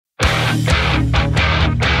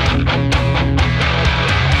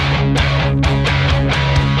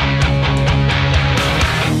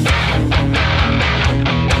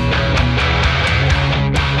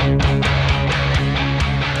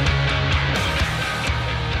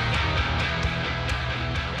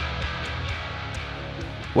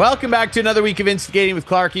Welcome back to another week of Instigating with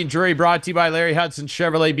Clarkey and Drury, brought to you by Larry Hudson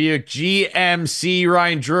Chevrolet Buick GMC.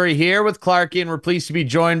 Ryan Drury here with Clarkey, and we're pleased to be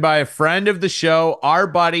joined by a friend of the show, our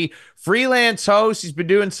buddy, freelance host. He's been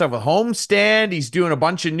doing stuff with Homestand. He's doing a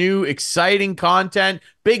bunch of new, exciting content.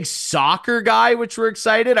 Big soccer guy, which we're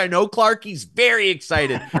excited. I know Clarkey's very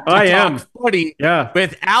excited to talk footy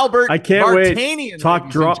with Albert. I can't Vartanian. wait. Talk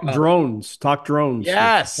drones. Talk drones.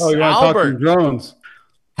 Yes, oh, you Albert. Drones.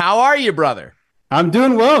 How are you, brother? I'm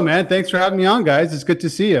doing well, man. Thanks for having me on, guys. It's good to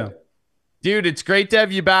see you. Dude, it's great to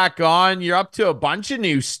have you back on. You're up to a bunch of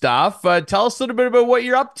new stuff. Tell us a little bit about what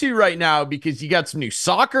you're up to right now, because you got some new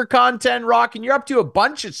soccer content rocking. You're up to a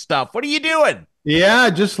bunch of stuff. What are you doing? Yeah, I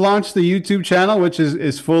just launched the YouTube channel, which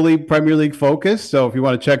is fully Premier League focused. So if you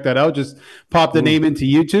want to check that out, just pop the name into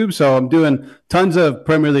YouTube. So I'm doing tons of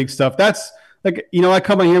Premier League stuff. That's like, I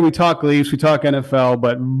come on here, we talk Leafs, we talk NFL,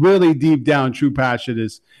 but really deep down, true passion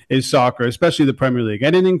is soccer, especially the Premier League.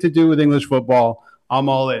 Anything to do with English football, I'm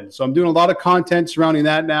all in. So I'm doing a lot of content surrounding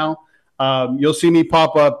that now. You'll see me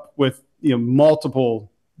pop up with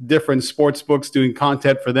multiple different sports books doing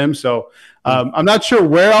content for them. So I'm not sure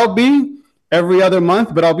where I'll be every other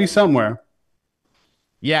month, but I'll be somewhere.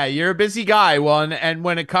 Yeah, you're a busy guy. Well, and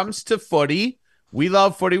when it comes to footy, we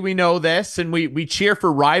love footy. We know this, and we cheer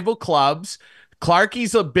for rival clubs.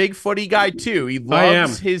 Clarkey's a big footy guy too. He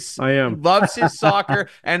loves his soccer,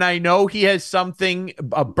 and I know he has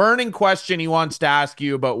a burning question he wants to ask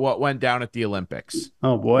you about what went down at the Olympics.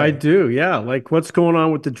 Oh boy, I do. Yeah, like what's going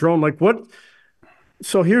on with the drone? Like what?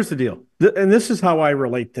 So here's the deal, and this is how I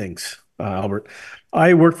relate things, Albert.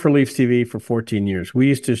 I worked for Leafs TV for 14 years. We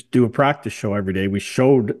used to do a practice show every day. We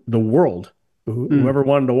showed the world, whoever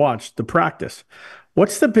wanted to watch, the practice.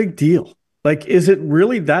 What's the big deal? Like, is it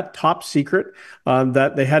really that top secret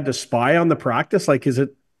that they had to spy on the practice? Like,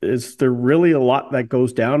 is there really a lot that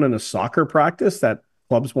goes down in a soccer practice that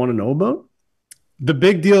clubs want to know about? The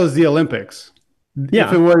big deal is the Olympics. Yeah.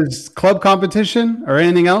 If it was club competition or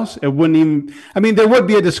anything else, it wouldn't even, I mean, there would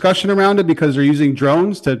be a discussion around it because they're using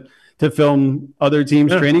drones to film other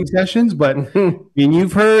teams' training sessions. But I mean,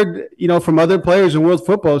 you've heard, from other players in world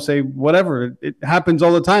football say, whatever, it happens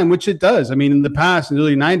all the time, which it does. I mean, in the past, in the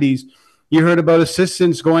early 90s, you heard about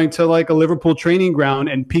assistants going to like a Liverpool training ground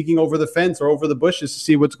and peeking over the fence or over the bushes to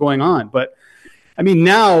see what's going on. But I mean,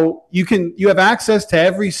 now you have access to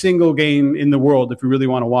every single game in the world if you really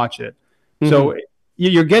want to watch it. So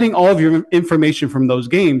you're getting all of your information from those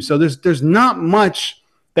games. So there's not much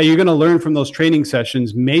that you're going to learn from those training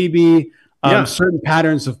sessions. Maybe certain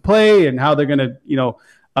patterns of play and how they're going to,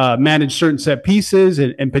 manage certain set pieces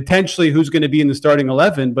and potentially who's going to be in the starting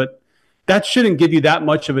 11. But that shouldn't give you that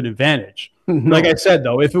much of an advantage. Like I said,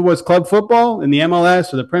 though, if it was club football in the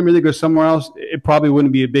MLS or the Premier League or somewhere else, it probably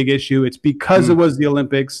wouldn't be a big issue. It's because it was the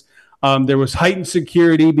Olympics. There was heightened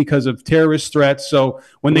security because of terrorist threats. So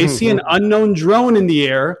when they see an unknown drone in the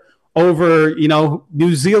air over,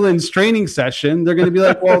 New Zealand's training session, they're going to be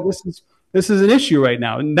like, well, this is an issue right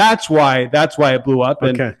now. And that's why it blew up.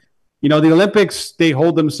 And the Olympics, they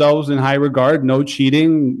hold themselves in high regard, no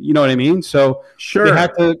cheating, you know what I mean? So they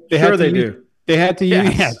had to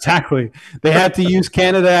use, exactly. They had to use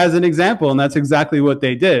Canada as an example, and that's exactly what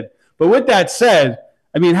they did. But with that said,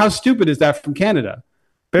 I mean, how stupid is that from Canada?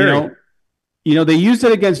 Very. They used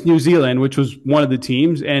it against New Zealand, which was one of the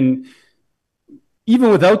teams, and even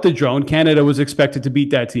without the drone, Canada was expected to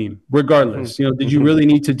beat that team regardless. Did you really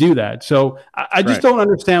need to do that? So I just don't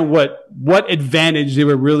understand what advantage they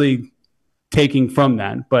were really taking from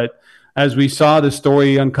that. But as we saw, the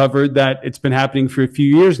story uncovered that it's been happening for a few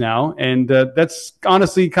years now, and that's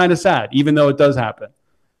honestly kind of sad, even though it does happen.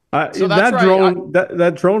 So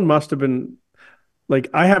that drone must have been like,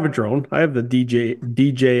 I have a drone. I have the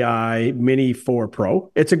DJI Mini 4 Pro.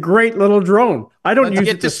 It's a great little drone. I don't use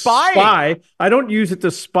it to spy. I don't use it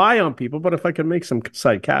to spy on people, but if I can make some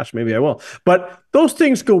side cash, maybe I will. But those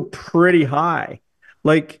things go pretty high.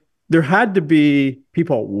 Like, there had to be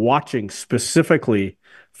people watching specifically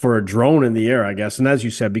for a drone in the air, I guess. And as you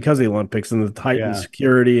said, because of the Olympics and the heightened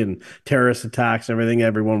security and terrorist attacks and everything,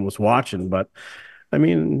 everyone was watching. But I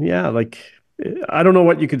mean, I don't know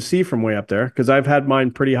what you could see from way up there, because I've had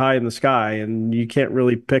mine pretty high in the sky and you can't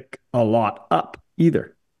really pick a lot up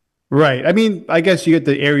either. Right. I mean, I guess you get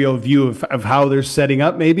the aerial view of how they're setting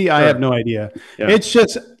up. Maybe I have no idea. Yeah. It's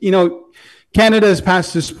just, Canada is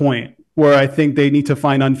past this point. where I think they need to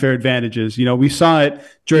find unfair advantages. You know, we saw it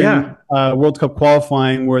during World Cup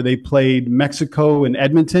qualifying where they played Mexico and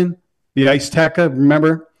Edmonton, the Ice Teca,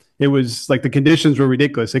 remember? It was like the conditions were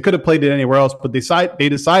ridiculous. They could have played it anywhere else, but they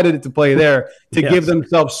decided to play there to give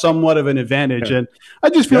themselves somewhat of an advantage. And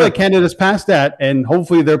I just feel like Canada's past that, and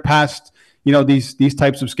hopefully they're past, you know, these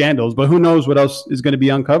types of scandals. But who knows what else is going to be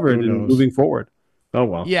uncovered and moving forward. Oh,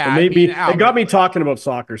 well. Yeah, maybe it got me talking about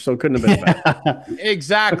soccer, so it couldn't have been bad.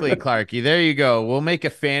 Exactly, Clarkey. There you go. We'll make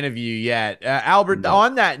a fan of you yet. Albert,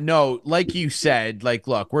 on that note, like you said, like,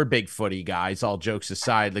 look, we're big footy guys, all jokes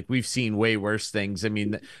aside. Like, we've seen way worse things. I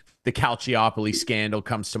mean, the Calciopoli scandal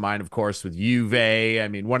comes to mind, of course, with Juve. I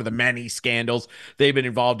mean, one of the many scandals they've been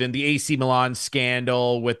involved in. The AC Milan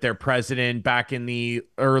scandal with their president back in the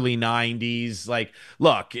early 90s. Like,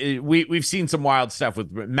 look, we've seen some wild stuff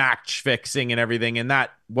with match fixing and everything, and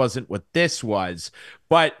that wasn't what this was.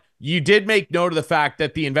 But you did make note of the fact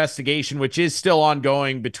that the investigation, which is still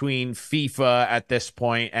ongoing between FIFA at this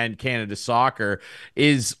point and Canada Soccer,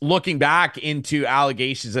 is looking back into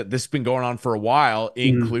allegations that this has been going on for a while,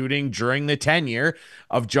 including during the tenure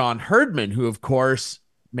of John Herdman, who, of course,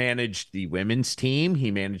 managed the women's team.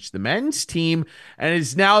 He managed the men's team and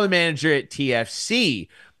is now the manager at TFC.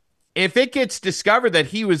 If it gets discovered that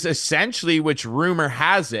he was essentially, which rumor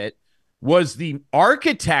has it, was the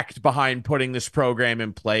architect behind putting this program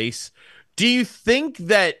in place, do you think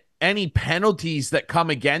that any penalties that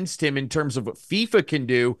come against him in terms of what FIFA can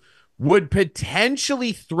do would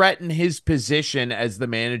potentially threaten his position as the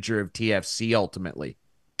manager of TFC ultimately?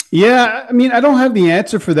 Yeah, I mean, I don't have the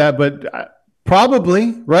answer for that, but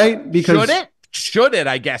probably, right? Because should it,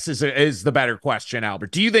 I guess, is the better question,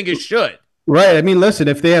 Albert. Do you think it should? Right. I mean, listen,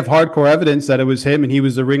 if they have hardcore evidence that it was him and he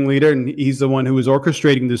was the ringleader and he's the one who was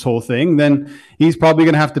orchestrating this whole thing, then he's probably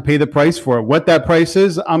going to have to pay the price for it. What that price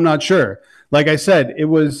is, I'm not sure. Like I said, it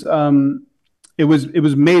was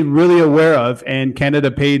made really aware of, and Canada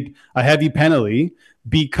paid a heavy penalty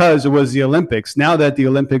because it was the Olympics. Now that the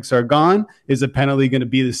Olympics are gone, is the penalty going to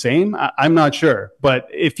be the same? I'm not sure. But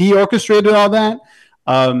if he orchestrated all that,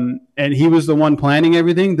 and he was the one planning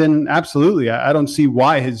everything, then absolutely. I don't see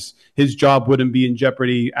why his job wouldn't be in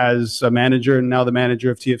jeopardy as a manager and now the manager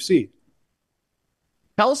of TFC.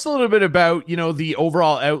 Tell us a little bit about, you know, the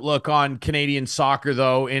overall outlook on Canadian soccer,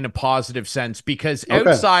 though, in a positive sense, because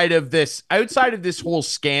outside of this whole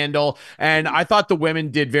scandal, and I thought the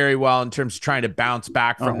women did very well in terms of trying to bounce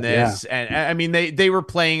back from this. Yeah. And I mean, they were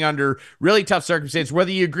playing under really tough circumstances,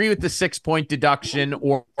 whether you agree with the 6-point deduction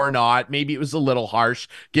or not. Maybe it was a little harsh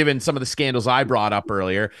given some of the scandals I brought up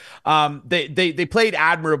earlier. They played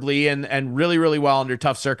admirably and really, really well under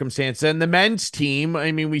tough circumstances. And the men's team,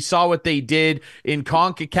 I mean, we saw what they did in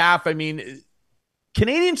CONCACAF. I mean,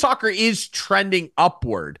 Canadian soccer is trending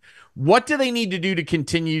upward. What do they need to do to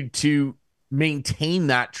continue to maintain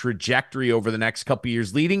that trajectory over the next couple of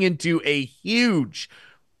years, leading into a huge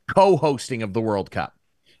co-hosting of the World Cup?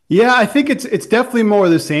 Yeah, I think it's definitely more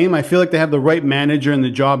of the same. I feel like they have the right manager in the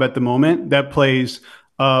job at the moment that plays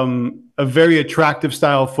a very attractive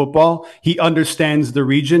style of football. He understands the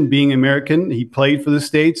region, being American. He played for the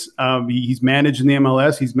States. He's managed in the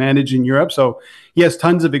MLS. He's managed in Europe. So he has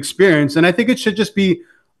tons of experience. And I think it should just be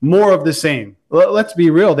more of the same. Let's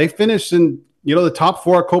be real. They finished in, you know, the top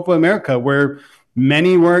 4 Copa America, where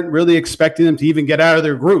many weren't really expecting them to even get out of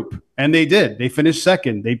their group. And they did. They finished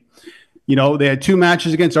second. They had 2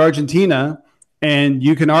 matches against Argentina, and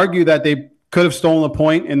you can argue that they could have stolen a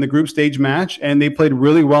point in the group stage match, and they played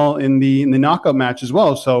really well in the knockout match as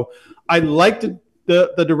well. So I like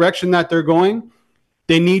the direction that they're going.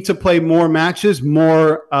 They need to play more matches,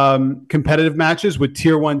 more competitive matches with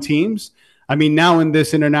tier 1 teams. I mean, now in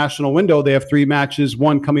this international window, they have 3 matches,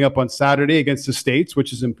 one coming up on Saturday against the States,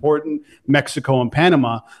 which is important, Mexico and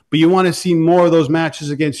Panama. But you want to see more of those matches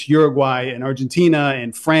against Uruguay and Argentina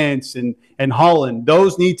and France and Holland.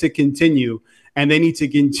 Those need to continue, and they need to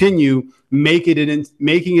continue making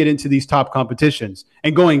it into these top competitions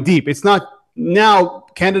and going deep. It's not now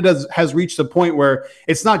Canada has reached a point where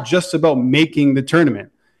it's not just about making the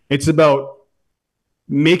tournament. It's about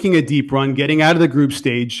making a deep run, getting out of the group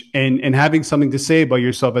stage, and having something to say about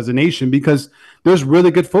yourself as a nation, because there's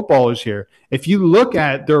really good footballers here. If you look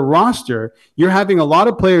at their roster, you're having a lot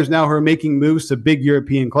of players now who are making moves to big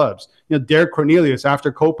European clubs. You know, Derek Cornelius,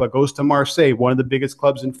 after Copa, goes to Marseille, one of the biggest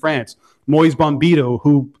clubs in France. Moise Bombito,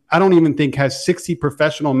 who I don't even think has 60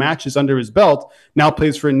 professional matches under his belt, now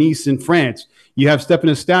plays for Nice in France. You have Stefan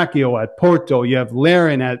Eustáquio at Porto. You have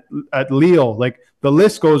Laren at Lille. Like, the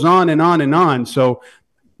list goes on and on and on. So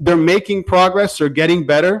they're making progress. They're getting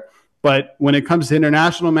better. But when it comes to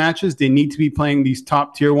international matches, they need to be playing these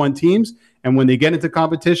top tier 1 teams. And when they get into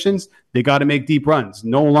competitions, they got to make deep runs.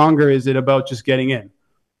 No longer is it about just getting in.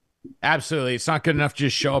 Absolutely. It's not good enough to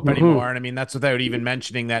just show up anymore. And I mean, that's without even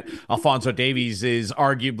mentioning that Alphonso Davies is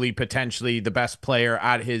arguably potentially the best player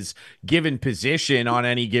at his given position on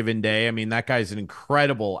any given day. I mean, that guy's an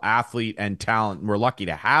incredible athlete and talent, and we're lucky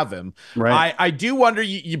to have him. Right. I do wonder,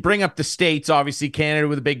 you bring up the States, obviously Canada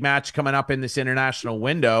with a big match coming up in this international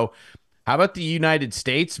window. How about the United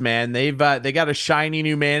States, man? They got a shiny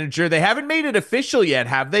new manager. They haven't made it official yet,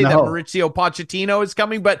 have they? No. That Mauricio Pochettino is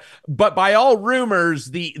coming, but by all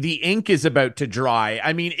rumors, the ink is about to dry.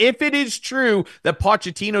 I mean, if it is true that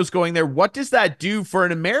Pochettino's going there, what does that do for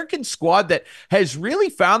an American squad that has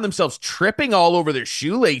really found themselves tripping all over their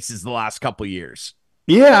shoelaces the last couple of years?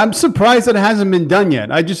 Yeah, I'm surprised that it hasn't been done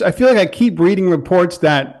yet. I feel like I keep reading reports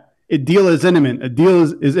that a deal is imminent. A deal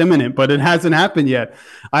is imminent, but it hasn't happened yet.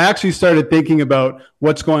 I actually started thinking about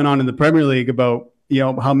what's going on in the Premier League, about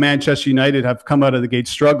how Manchester United have come out of the gate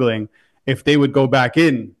struggling. If they would go back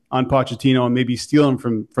in on Pochettino and maybe steal him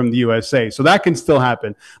from the USA, so that can still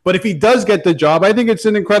happen. But if he does get the job, I think it's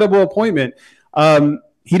an incredible appointment.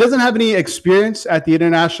 He doesn't have any experience at the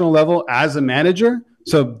international level as a manager,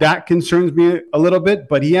 so that concerns me a little bit.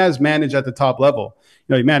 But he has managed at the top level.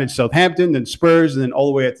 He managed Southampton, then Spurs, and then all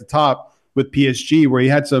the way at the top with PSG, where he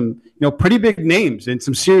had some, pretty big names and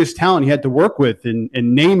some serious talent he had to work with, and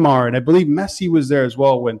Neymar, and I believe Messi was there as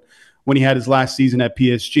well when he had his last season at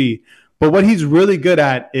PSG. But what he's really good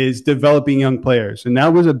at is developing young players, and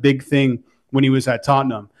that was a big thing when he was at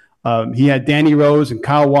Tottenham. He had Danny Rose and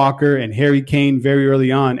Kyle Walker and Harry Kane very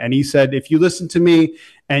early on, and he said, if you listen to me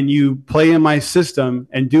and you play in my system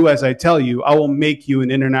and do as I tell you, I will make you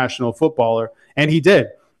an international footballer. And he did.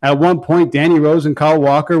 At one point, Danny Rose and Kyle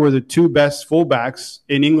Walker were the two best fullbacks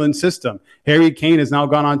in England's system. Harry Kane has now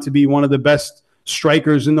gone on to be one of the best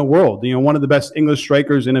strikers in the world, one of the best English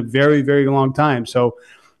strikers in a very, very long time. So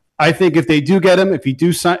I think if they do get him, if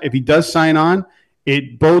he does sign on,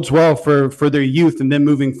 it bodes well for their youth and then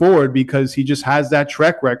moving forward, because he just has that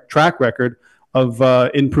track record of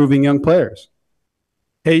improving young players.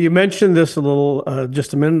 Hey, you mentioned this a little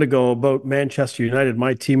just a minute ago about Manchester United,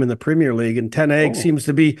 my team in the Premier League, and Ten Hag seems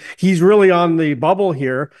to be, he's really on the bubble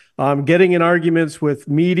here, getting in arguments with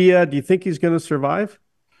media. Do you think he's going to survive?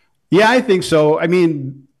 Yeah, I think so. I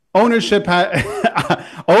mean, ownership has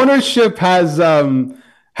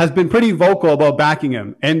been pretty vocal about backing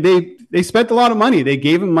him, and they spent a lot of money. They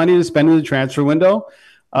gave him money to spend in the transfer window.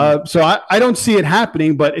 So I don't see it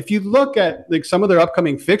happening. But if you look at some of their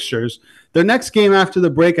upcoming fixtures, their next game after the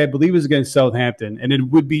break, I believe, is against Southampton, and it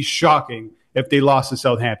would be shocking if they lost to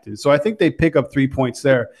Southampton. So I think they pick up 3 points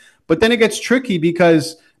there. But then it gets tricky,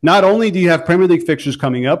 because not only do you have Premier League fixtures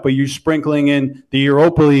coming up, but you're sprinkling in the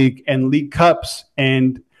Europa League and League Cups.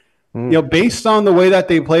 And based on the way that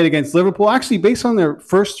they played against Liverpool, actually based on their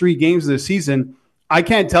first 3 games of the season, I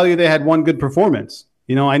can't tell you they had one good performance.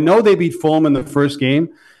 I know they beat Fulham in the first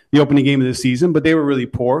game, the opening game of the season, but they were really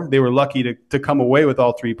poor. They were lucky to come away with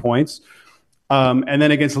all 3 points. And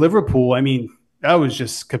then against Liverpool, I mean, that was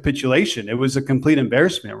just capitulation. It was a complete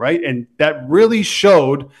embarrassment, right? And that really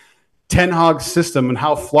showed Ten Hag's system and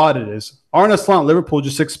how flawed it is. Arne Slot, Liverpool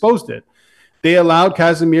just exposed it. They allowed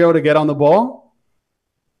Casemiro to get on the ball.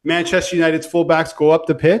 Manchester United's fullbacks go up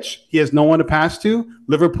the pitch. He has no one to pass to.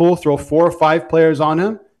 Liverpool throw 4 or 5 players on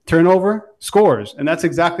him. Turnover, scores. And that's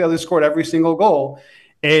exactly how they scored every single goal.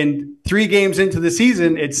 And 3 games into the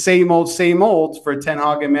season, it's same old for Ten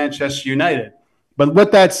Hag and Manchester United. But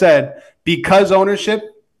with that said, because ownership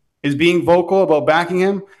is being vocal about backing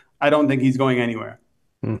him, I don't think he's going anywhere.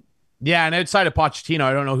 Yeah, and outside of Pochettino,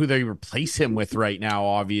 I don't know who they replace him with right now,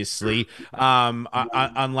 obviously,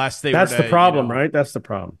 unless they That's the problem, right? That's the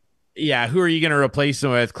problem. Yeah, who are you going to replace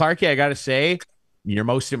him with? Clarkey, I got to say, your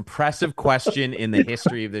most impressive question in the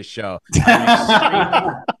history of this show.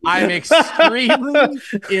 I'm extremely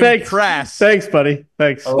impressed. Thanks, buddy.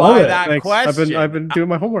 Thanks. By that question. I've been doing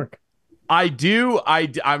my homework. I do.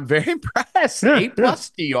 I'm very impressed. A+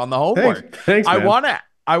 to you on the homework. Thanks, man.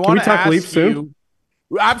 I want to ask Leaf soon?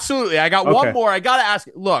 Absolutely. I got one more. I got to ask.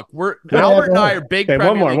 Look, Albert and I are big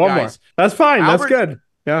Premier League guys. That's fine. That's good.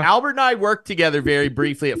 Yeah. Albert and I worked together very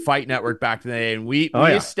briefly at Fight Network back in the day, and we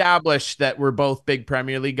established that we're both big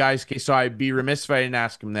Premier League guys. Okay, so I'd be remiss if I didn't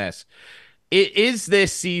ask him this. Is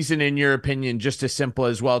this season, in your opinion, just as simple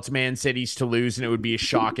as, well, it's Man City's to lose, and it would be a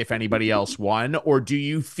shock if anybody else won? Or do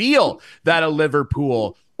you feel that a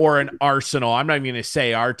Liverpool or an Arsenal, I'm not even going to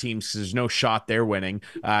say our teams because there's no shot they're winning,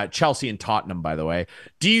 Chelsea and Tottenham, by the way,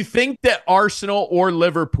 do you think that Arsenal or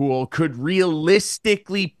Liverpool could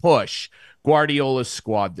realistically push Guardiola's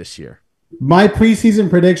squad this year? My preseason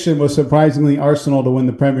prediction was surprisingly Arsenal to win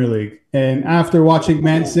the Premier League. And after watching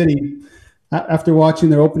Man City, after watching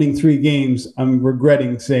their opening 3 games, I'm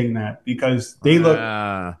regretting saying that because they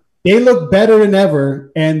look better than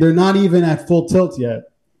ever, and they're not even at full tilt yet.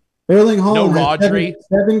 Erling Haaland has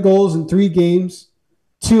 7 goals in 3 games,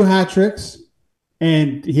 2 hat tricks,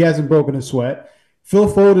 and he hasn't broken a sweat.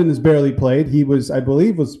 Phil Foden has barely played. He was, I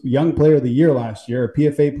believe, Young Player of the Year last year, or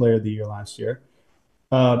PFA Player of the Year last year.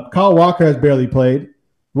 Kyle Walker has barely played.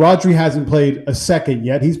 Rodri hasn't played a second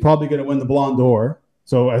yet. He's probably going to win the Ballon d'Or,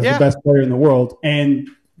 so as the best player in the world, and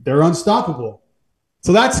they're unstoppable.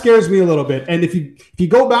 So that scares me a little bit. And if you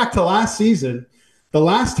go back to last season, the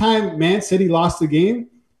last time Man City lost a game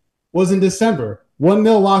was in December.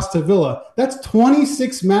 1-0 loss to Villa. That's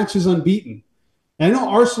 26 matches unbeaten. And I know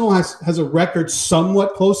Arsenal has a record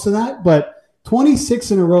somewhat close to that, but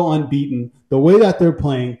 26 in a row unbeaten, the way that they're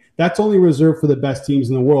playing, that's only reserved for the best teams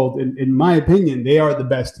in the world. In my opinion, they are the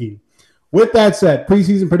best team. With that said,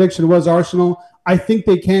 preseason prediction was Arsenal. I think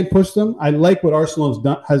they can push them. I like what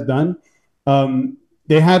Arsenal has done.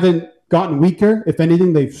 They haven't gotten weaker. If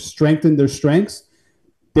anything, they've strengthened their strengths.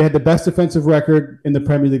 They had the best defensive record in the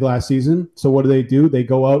Premier League last season. So what do? They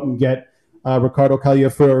go out and get Riccardo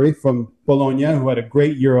Cagliari from Bologna, who had a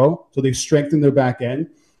great Euro. So they strengthened their back end.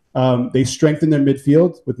 They strengthened their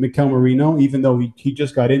midfield with Mikel Merino, even though he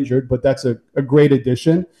just got injured. But that's a great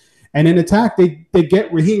addition. And in attack, they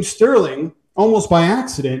get Raheem Sterling almost by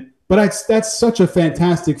accident. But that's such a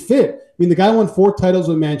fantastic fit. I mean, the guy won 4 titles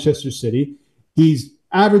with Manchester City. He's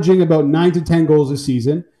averaging about 9 to 10 goals a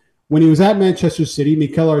season. When he was at Manchester City,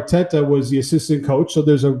 Mikel Arteta was the assistant coach, so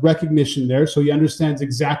there's a recognition there. So he understands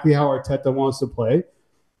exactly how Arteta wants to play,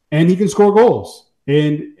 and he can score goals.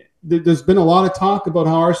 And there's been a lot of talk about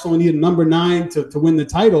how Arsenal needed number 9 to win the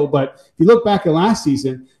title, but if you look back at last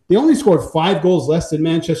season, they only scored 5 goals less than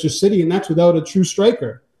Manchester City, and that's without a true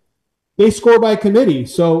striker. They score by committee,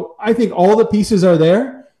 so I think all the pieces are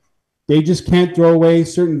there. They just can't throw away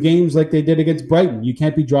certain games like they did against Brighton. You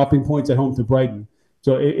can't be dropping points at home to Brighton.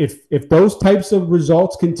 So if those types of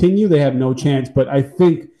results continue, they have no chance. But I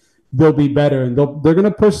think they'll be better, and they're going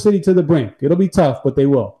to push City to the brink. It'll be tough, but they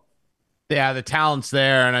will. Yeah, the talent's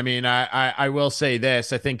there. And I mean, I will say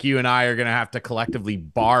this. I think you and I are going to have to collectively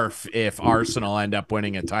barf if Arsenal end up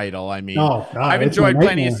winning a title. I mean, I've enjoyed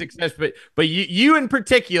plenty of success, but you in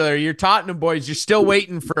particular, your Tottenham boys, you're still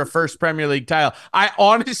waiting for a first Premier League title. I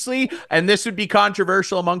honestly, and this would be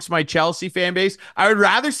controversial amongst my Chelsea fan base, I would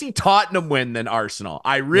rather see Tottenham win than Arsenal.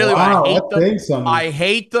 I really I hate them. I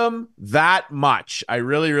hate them that much. I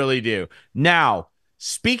really, really do. Now,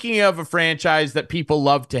 speaking of a franchise that people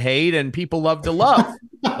love to hate and people love to love,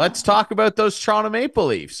 let's talk about those Toronto Maple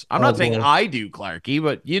Leafs. I'm not saying I do, Clarkey,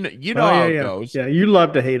 but you know how it goes. Yeah, you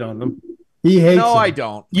love to hate on them. He hates them. I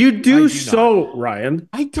don't. You do so, Ryan.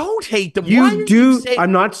 I don't hate them. You do.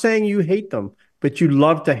 I'm not saying you hate them, but you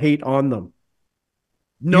love to hate on them.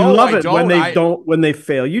 No, you love it when they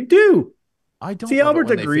fail. You do. I don't. See,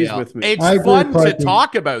 Albert agrees with me. It's fun to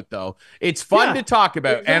talk about, though. It's fun to talk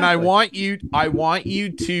about, exactly. And I want you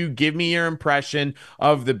to give me your impression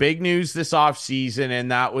of the big news this offseason,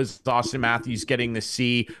 and that was Auston Matthews getting the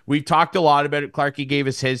C. We've talked a lot about it. Clarkey gave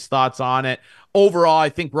us his thoughts on it. Overall, I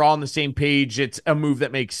think we're all on the same page. It's a move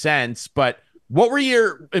that makes sense. But what were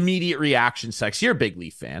your immediate reactions, Sex? You're a big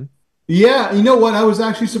Leaf fan. Yeah, you know what? I was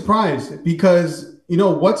actually surprised because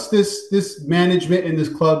what's this management in this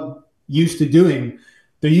club used to doing?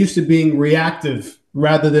 They're used to being reactive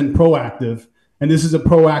rather than proactive, and this is a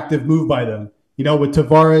proactive move by them. With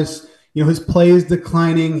Tavares, his play is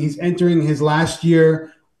declining. He's entering his last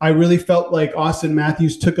year. I really felt like Auston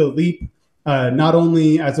Matthews took a leap, not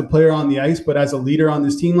only as a player on the ice but as a leader on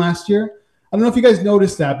this team last year. I don't know if you guys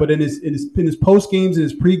noticed that, but in his post games and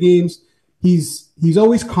his pre games, he's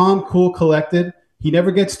always calm, cool, collected. He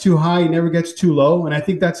never gets too high, he never gets too low, and I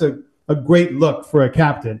think that's a great look for a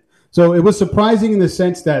captain. So it was surprising in the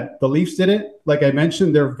sense that the Leafs did it. Like I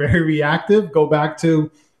mentioned, they're very reactive. Go back to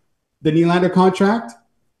the Nylander contract.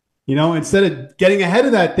 Instead of getting ahead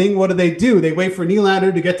of that thing, what do? They wait for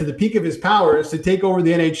Nylander to get to the peak of his powers to take over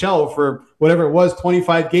the NHL for whatever it was,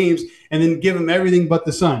 25 games, and then give him everything but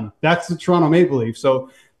the sun. That's the Toronto Maple Leafs. So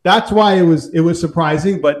that's why it was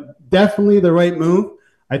surprising, but definitely the right move.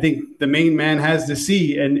 I think the main man has the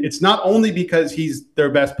C, and it's not only because he's their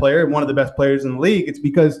best player and one of the best players in the league. It's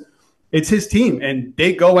because it's his team, and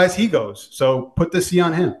they go as he goes. So put the C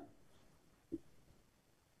on him.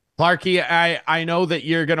 Clarkey, I know that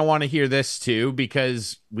you're going to want to hear this too,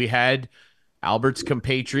 because we had Albert's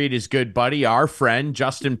compatriot, his good buddy, our friend,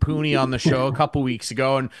 Justin Pooney, on the show a couple weeks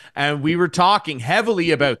ago, and we were talking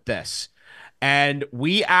heavily about this. And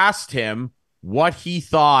we asked him what he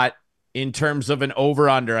thought in terms of an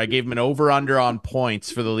over-under. I gave him an over-under on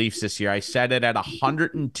points for the Leafs this year. I set it at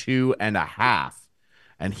 102.5,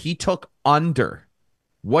 and he took under.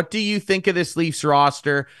 What do you think of this Leafs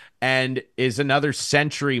roster, and is another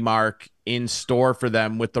century mark in store for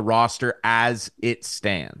them with the roster as it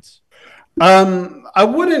stands? I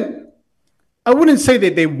wouldn't say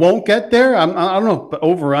that they won't get there. I don't know, but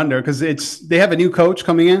over under, because they have a new coach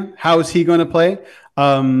coming in. How is he going to play?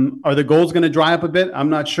 Are the goals going to dry up a bit? I'm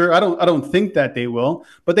not sure. I don't think that they will,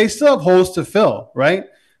 but they still have holes to fill, right? I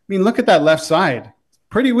mean, look at that left side.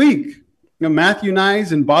 Pretty weak. Matthew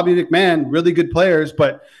Nyes and Bobby McMahon, really good players,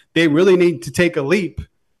 but they really need to take a leap.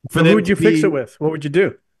 So who would you fix it with? What would you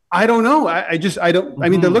do? I don't know. I don't. I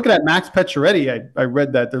mean, they're looking at Max Pacioretty. I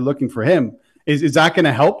read that they're looking for him. Is that going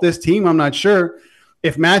to help this team? I'm not sure.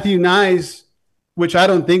 If Matthew Nyes, which I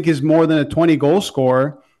don't think is more than a 20 goal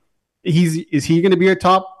scorer, is he going to be a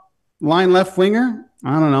top line left winger?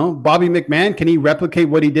 I don't know. Bobby McMahon, can he replicate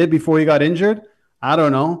what he did before he got injured? I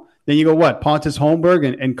don't know. Then you go what? Pontus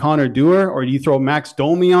Holmberg and Connor Dewar, or do you throw Max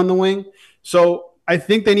Domi on the wing? So I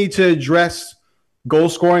think they need to address goal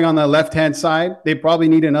scoring on the left-hand side. They probably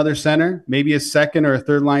need another center, maybe a second or a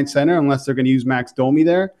third line center, unless they're going to use Max Domi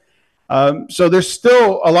there. So there's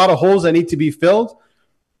still a lot of holes that need to be filled.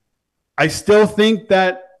 I still think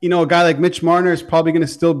that, a guy like Mitch Marner is probably going to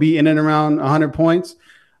still be in and around 100 points.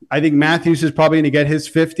 I think Matthews is probably going to get his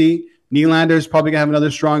 50. Nylander is probably going to have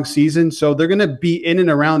another strong season. So they're going to be in and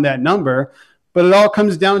around that number. But it all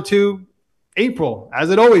comes down to April, as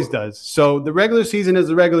it always does. So the regular season is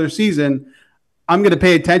the regular season. I'm going to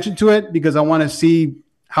pay attention to it because I want to see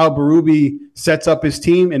how Berube sets up his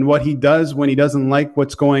team and what he does when he doesn't like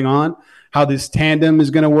what's going on, how this tandem is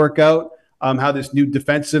going to work out, how this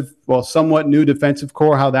somewhat new defensive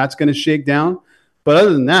core, how that's going to shake down. But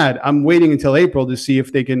other than that, I'm waiting until April to see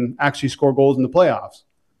if they can actually score goals in the playoffs.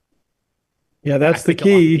 Yeah, that's the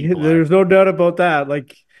key. There's no doubt about that.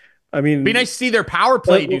 It'd be nice to see their power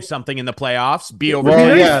play do something in the playoffs. Be over.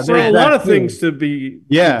 There's a lot of things to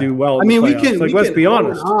do well. I mean, let's be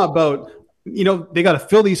honest about. They got to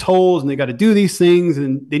fill these holes and they got to do these things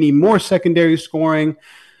and they need more secondary scoring.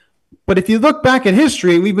 But if you look back at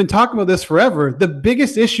history, and we've been talking about this forever, the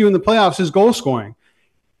biggest issue in the playoffs is goal scoring.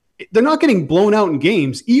 They're not getting blown out in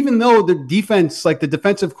games, even though the defense, the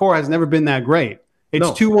defensive core, has never been that great. It's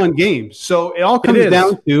 2-1 games. So it all comes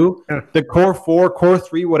down to the core 4, core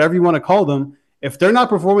 3, whatever you want to call them. If they're not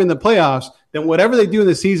performing in the playoffs, then whatever they do in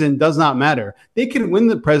the season does not matter. They can win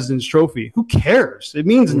the President's Trophy. Who cares? It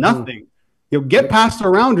means nothing. You'll get past a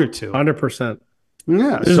round or two. 100%.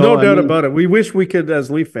 Yeah. There's no doubt about it. We wish we could,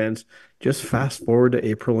 as Leaf fans, just fast forward to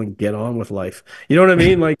April and get on with life. You know what I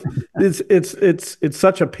mean? It's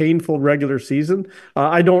such a painful regular season.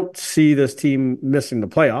 I don't see this team missing the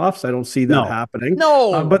playoffs. I don't see that happening.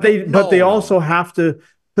 But they also have to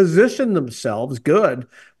position themselves good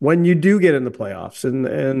when you do get in the playoffs.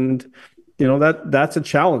 And that's a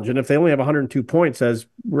challenge. And if they only have 102 points, as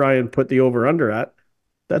Ryan put the over-under at,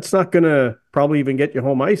 that's not going to probably even get you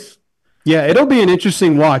home ice. Yeah, it'll be an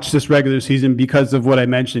interesting watch this regular season because of what I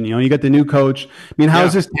mentioned. You got the new coach. I mean, how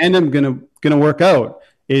is this tandem gonna work out?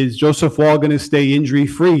 Is Joseph Wall going to stay injury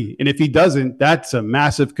free? And if he doesn't, that's a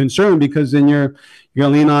massive concern because then you're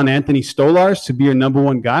going to lean on Anthony Stolarz to be your number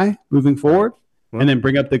one guy moving forward, and then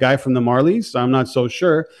bring up the guy from the Marlies. So I'm not so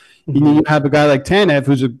sure. You have a guy like Tanev,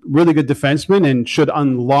 who's a really good defenseman and should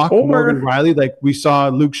unlock Morgan Riley, like we saw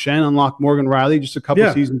Luke Shen unlock Morgan Riley just a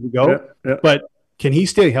couple seasons ago. But can he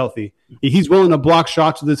stay healthy? He's willing to block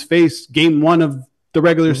shots with his face game 1 of the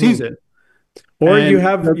regular season. Or you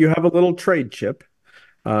have a little trade chip,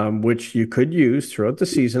 which you could use throughout the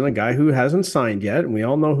season, a guy who hasn't signed yet, and we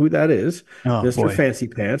all know who that is, Mr. Fancy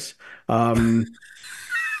Pants.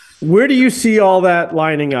 Where do you see all that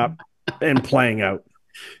lining up and playing out?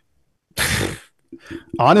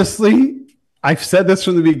 Honestly, I've said this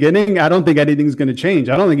from the beginning. I don't think anything's going to change.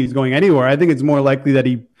 I don't think he's going anywhere. I think it's more likely that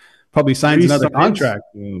he probably signs another contract.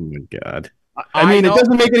 Oh, my God. I mean, it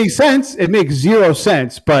doesn't make any sense. It makes zero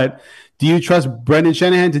sense. But do you trust Brendan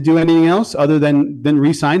Shanahan to do anything else other than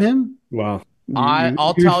re-sign him? Well,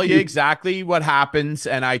 I'll tell you exactly what happens,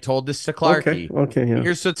 and I told this to Clarkey. Okay, yeah.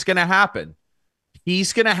 Here's what's going to happen.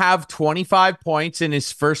 He's going to have 25 points in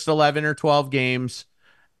his first 11 or 12 games,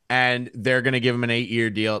 and they're going to give him an 8-year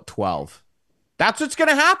deal at 12. That's what's going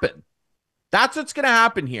to happen. That's what's going to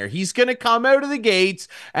happen here. He's going to come out of the gates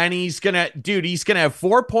and he's going to have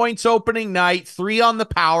 4 points opening night, 3 on the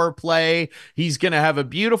power play. He's going to have a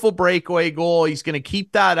beautiful breakaway goal. He's going to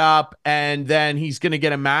keep that up, and then he's going to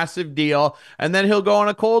get a massive deal, and then he'll go on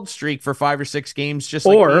a cold streak for 5 or 6 games just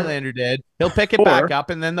like Nylander did. He'll pick it back up,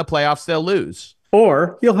 and then the playoffs they'll lose.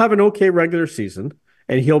 Or he'll have an okay regular season,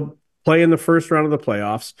 and he'll play in the first round of the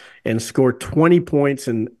playoffs and score 20 points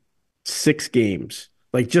in 6 games.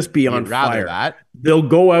 Like, just be on fire. That. They'll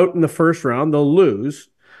go out in the first round, they'll lose,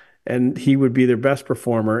 and he would be their best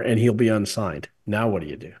performer, and he'll be unsigned. Now what do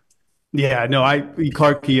you do? Yeah, no,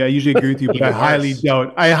 Clarkey, I usually agree with you, but I highly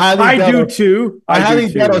doubt. I do too. I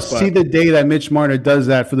highly doubt I'll see the day that Mitch Marner does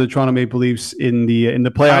that for the Toronto Maple Leafs in the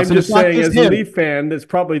playoffs. I'm just saying, as a Leaf fan, that's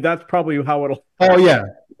probably how it'll. Oh yeah,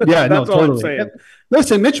 yeah, that's all totally. I'm saying.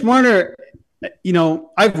 Listen, Mitch Marner,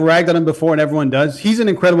 I've ragged on him before, and everyone does. He's an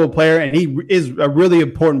incredible player, and he is a really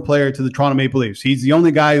important player to the Toronto Maple Leafs. He's the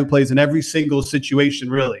only guy who plays in every single situation,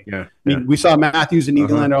 really. Yeah. I mean, we saw Matthews and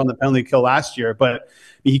Nylander on the penalty kill last year, but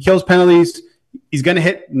he kills penalties. He's going to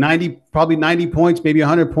hit probably 90 points, maybe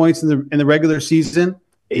 100 points in the regular season.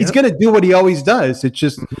 He's going to do what he always does. It's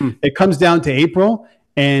just it comes down to April,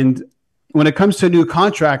 and when it comes to a new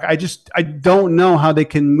contract, I don't know how they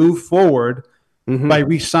can move forward by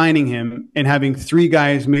re-signing him and having 3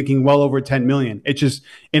 guys making well over $10 million. It's just,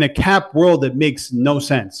 in a cap world, that makes no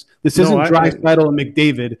sense. This isn't Draisaitl and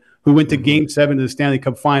McDavid, who went to Game 7 of the Stanley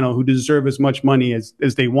Cup Final, who deserve as much money as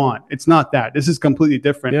they want. It's not that. This is completely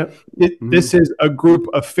different. This is a group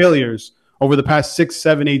of failures over the past 6,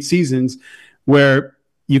 7, 8 seasons, where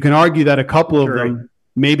you can argue that a couple of them,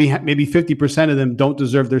 maybe 50% of them, don't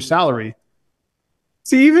deserve their salary.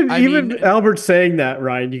 See, even Albert saying that,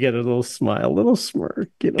 Ryan, you get a little smile, a little smirk.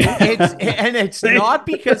 It's not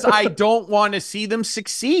because I don't want to see them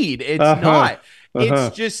succeed. It's not.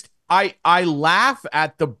 It's just I laugh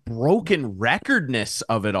at the broken recordness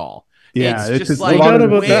of it all. Yeah, it's just like, no doubt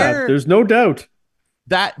about that. There's no doubt.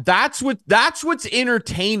 That's what's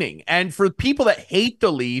entertaining. And for people that hate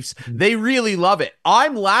the Leafs, they really love it.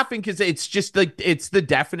 I'm laughing because it's just like, it's the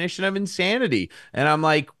definition of insanity. And I'm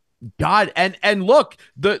like, God, and look,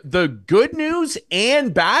 the good news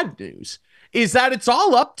and bad news is that it's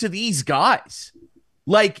all up to these guys.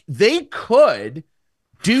 Like, they could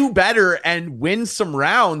do better and win some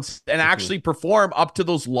rounds and actually perform up to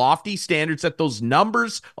those lofty standards that those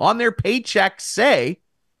numbers on their paychecks say,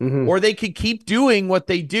 or they could keep doing what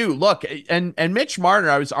they do. Look, and Mitch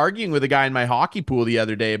Marner, I was arguing with a guy in my hockey pool the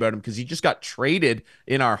other day about him because he just got traded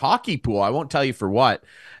in our hockey pool. I won't tell you for what.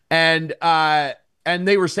 And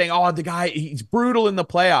they were saying, oh, the guy, he's brutal in the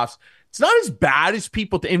playoffs. It's not as bad as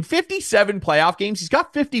people in 57 playoff games, he's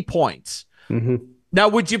got 50 points. Now,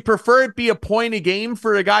 would you prefer it be a point a game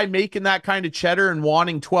for a guy making that kind of cheddar and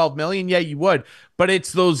wanting 12 million? Yeah, you would. But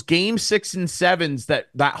it's those game 6 and 7s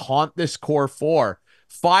that haunt this core 4.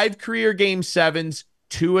 5 career game 7s,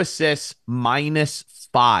 2 assists,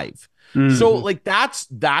 -5. So, like, that's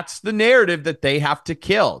the narrative that they have to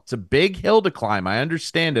kill. It's a big hill to climb. I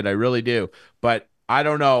understand it. I really do. But I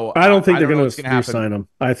don't know. I don't think they're going to re-sign him.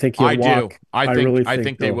 I think he'll walk. I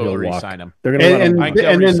think they will re-sign him. They're going to let him.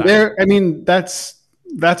 And then there, I mean, that's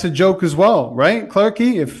a joke as well, right,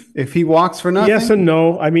 Clarkey? If he walks for nothing, yes and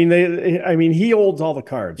no. I mean, he holds all the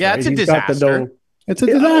cards. Yeah, right? it's a disaster. It's a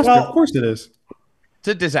disaster. Well, of course it is. It's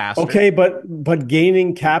a disaster. Okay, but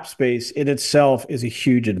gaining cap space in itself is a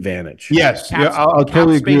huge advantage. Yes, I'll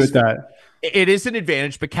totally agree with that. It is an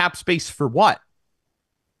advantage, but cap space for what?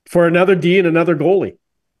 For another D and another goalie.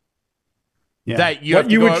 Yeah. That what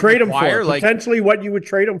you would trade him for. Like, potentially what you would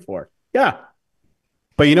trade him for. Yeah.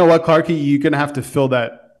 But you know what, Clarkey? You're going to have to fill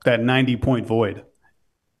that 90-point void.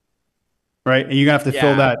 Right? And you're going to have to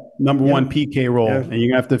fill that number 1 PK role. Yeah. And you're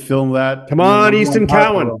going to have to fill that. Come on, Easton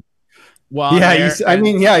Cowan. Well,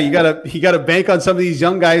 yeah, you gotta bank on some of these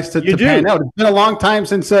young guys to pan out. It's been a long time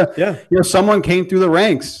since someone came through the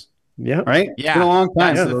ranks. Yeah, right. Yeah, it's been a long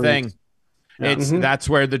time. That's the thing. That's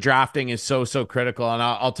where the drafting is so critical. And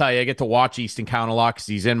I'll tell you, I get to watch Easton Cowan a lot because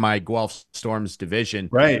he's in my Guelph Storms division.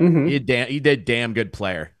 Right. He did damn good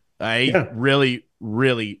player. Really,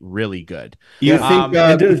 really, really good. You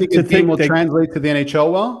think his game will translate to the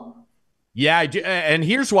NHL well? Yeah, I do. And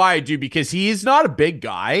here's why I do, because he is not a big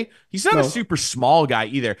guy. He's not a super small guy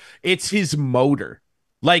either. It's his motor.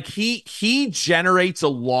 Like, he generates a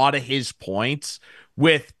lot of his points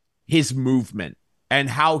with his movement and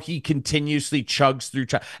how he continuously chugs through.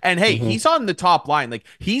 And hey, he's on the top line. Like,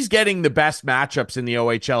 he's getting the best matchups in the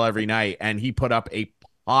OHL every night, and he put up a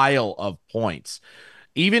pile of points.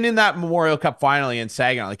 even in that Memorial Cup final against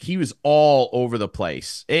Saginaw, like he was all over the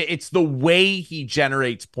place. It's the way he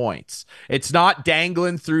generates points. It's not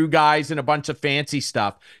dangling through guys and a bunch of fancy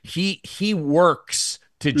stuff. He works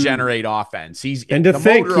to generate offense. The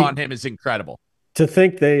motor on him is incredible. To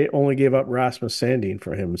think they only gave up Rasmus Sandin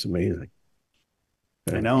for him is amazing.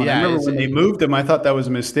 I know. Yeah, I remember when they moved him, I thought that was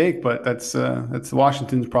a mistake, but that's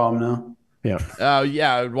Washington's problem now. Yeah. Oh,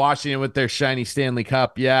 yeah. Washington with their shiny Stanley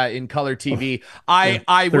Cup. Yeah. In color TV. I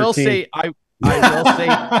will say, I will say,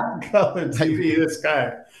 color TV, this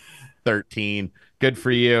guy. 13. Good for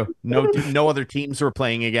you. No other teams were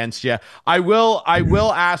playing against you. I will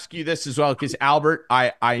ask you this as well, because Albert,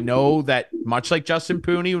 I know that much like Justin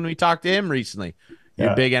Pooney, when we talked to him recently, you're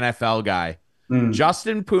a big NFL guy.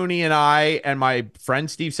 Justin Pooney and I and my friend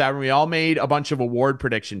Steve Savin, we all made a bunch of award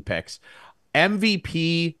prediction picks.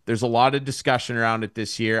 MVP, there's a lot of discussion around it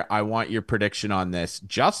this year. I want your prediction on this.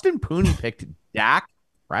 Justin Pooney picked Dak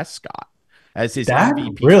Prescott as his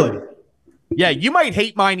MVP. Really? Yeah, you might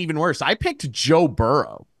hate mine even worse. I picked Joe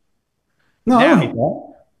Burrow. No, I don't hate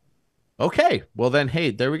that. Okay, well then,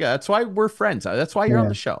 hey, there we go. That's why we're friends. That's why you're on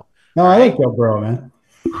the show. No, I like Joe Burrow, man.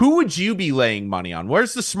 Who would you be laying money on?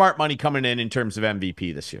 Where's the smart money coming in terms of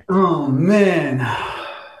MVP this year? Oh, man.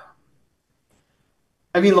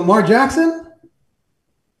 I mean, Lamar Jackson?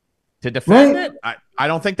 To defend it? I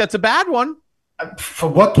don't think that's a bad one. For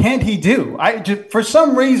what can't he do? For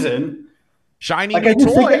some reason, shiny I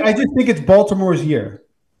just think it's Baltimore's year.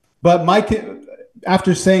 But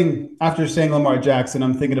after saying Lamar Jackson,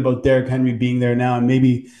 I'm thinking about Derrick Henry being there now, and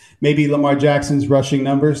maybe Lamar Jackson's rushing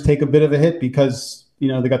numbers take a bit of a hit because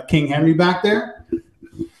they got King Henry back there.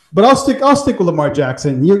 But I'll stick with Lamar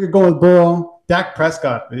Jackson. You're going with Burrow. Dak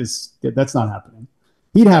Prescott that's not happening.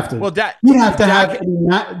 He'd have to. Well, Dak would have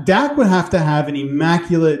to have an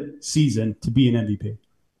immaculate season to be an MVP.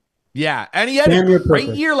 Yeah, and he had a great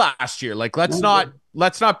year last year. Like, let's not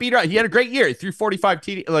beat around. He had a great year. He threw 45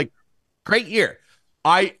 TD. Like, great year.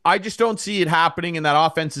 I just don't see it happening, and that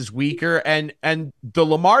offense is weaker. And the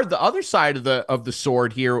Lamar, the other side of the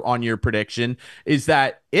sword here on your prediction is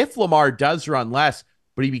that if Lamar does run less,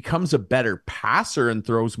 but he becomes a better passer and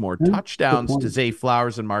throws more touchdowns to Zay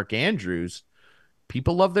Flowers and Mark Andrews,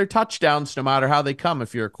 people love their touchdowns no matter how they come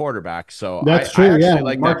if you're a quarterback. So that's true.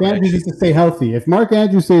 Like Mark Andrews needs to stay healthy. If Mark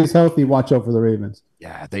Andrews stays healthy, watch out for the Ravens.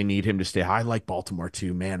 Yeah, they need him to stay. I like Baltimore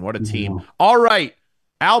too, man. What a team. All right,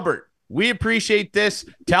 Albert, we appreciate this.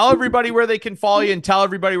 Tell everybody where they can follow you and tell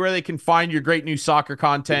everybody where they can find your great new soccer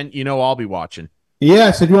content. I'll be watching.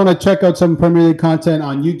 Yes, if you want to check out some Premier League content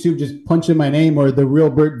on YouTube, just punch in my name or The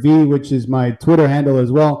Real Bert V, which is my Twitter handle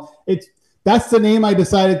as well. That's the name I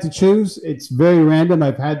decided to choose. It's very random.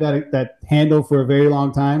 I've had that handle for a very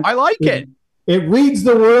long time. I like it. It reads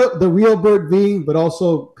the real Bert V, but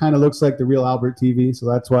also kind of looks like the real Albert TV. So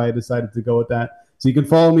that's why I decided to go with that. So you can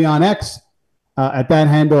follow me on X at that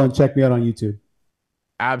handle and check me out on YouTube.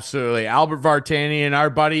 Absolutely. Albert Vartanian,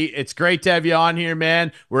 our buddy. It's great to have you on here,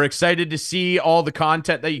 man. We're excited to see all the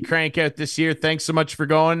content that you crank out this year. Thanks so much for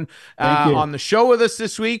going on the show with us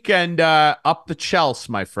this week, and up the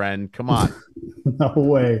Chelsea, my friend. Come on. No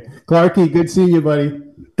way. Clarkey, good seeing you, buddy.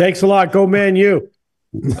 Thanks a lot. Go Man U.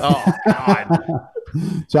 Oh, God.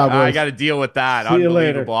 Ciao, boys. I got to deal with that. See you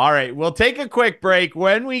later. All right. We'll take a quick break.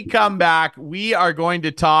 When we come back, we are going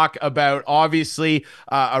to talk about, obviously,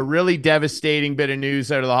 a really devastating bit of news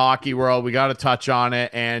out of the hockey world. We got to touch on it.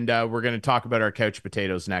 And we're going to talk about our couch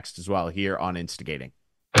potatoes next as well here on Instigating.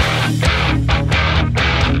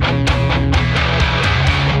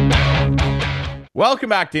 Welcome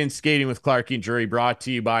back to Instigating with Clarkey and Drury, brought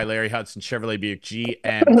to you by Larry Hudson, Chevrolet Buick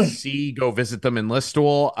GMC. Go visit them in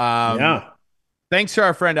Listowel. Thanks to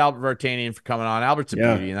our friend Albert Vartanian for coming on. Albert's a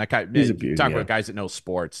beauty, and that guy. He's a beauty. Talk about guys that know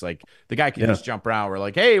sports. Like the guy can just jump around. We're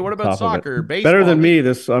like, hey, what about soccer, baseball? Better than me.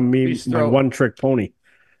 My one-trick pony,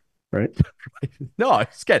 right? No,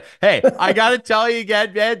 it's good. Hey, I got to tell you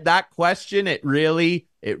again, man. That question, it really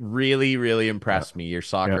impressed me. Your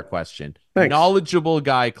soccer question. Thanks. Knowledgeable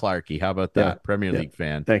guy, Clarkey. How about that? Premier League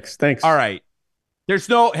fan. Thanks. All right. There's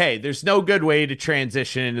no good way to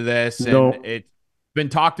transition into this, and it's been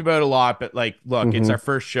talked about a lot, but look, it's our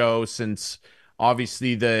first show since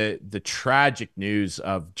obviously the tragic news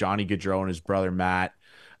of Johnny Gaudreau and his brother Matt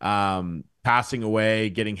passing away,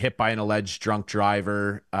 getting hit by an alleged drunk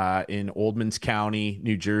driver in Oldman's County,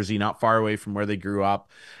 New Jersey, not far away from where they grew up.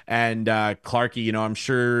 And Clarkey, I'm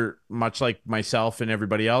sure much like myself and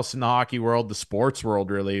everybody else in the hockey world, the sports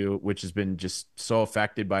world really, which has been just so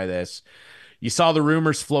affected by this. You saw the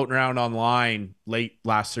rumors floating around online late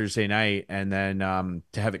last Thursday night, and then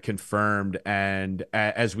to have it confirmed. And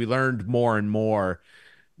as we learned more and more,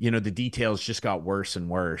 the details just got worse and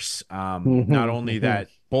worse. Not Mm-hmm, only mm-hmm. that,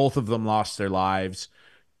 both of them lost their lives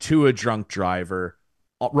to a drunk driver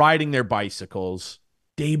riding their bicycles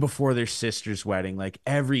day before their sister's wedding. Like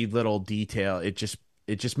every little detail, it just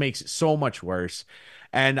makes it so much worse.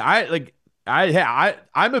 And I'm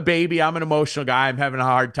a baby. I'm an emotional guy. I'm having a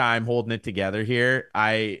hard time holding it together here.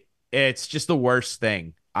 It's just the worst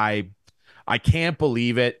thing. I can't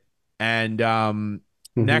believe it. And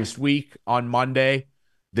Mm-hmm. next week on Monday,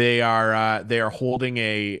 they are holding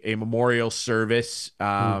a memorial service.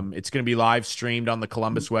 It's going to be live streamed on the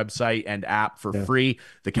Columbus website and app for Yeah. free.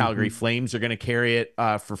 The Calgary Mm-hmm. Flames are going to carry it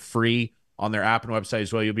for free on their app and website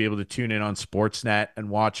as well. You'll be able to tune in on Sportsnet and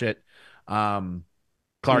watch it. Clarkey,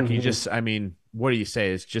 Mm-hmm. just, I mean, what do you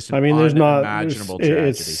say? It's just an I mean, unimaginable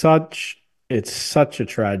tragedy. it's such a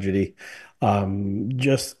tragedy.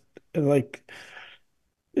 Just like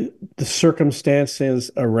the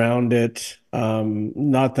circumstances around it.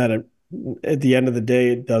 Not that at the end of the day,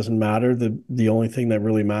 it doesn't matter. The only thing that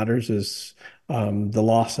really matters is the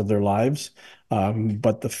loss of their lives.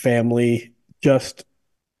 But the family just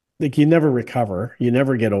like you never recover, you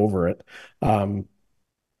never get over it. Um,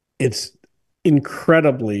 it's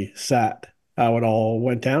incredibly sad how it all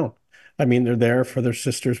went down. I mean, they're there for their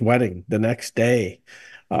sister's wedding the next day.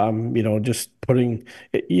 Just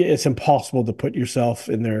it's impossible to put yourself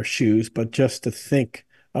in their shoes, but just to think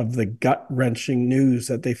of the gut-wrenching news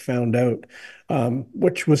that they found out,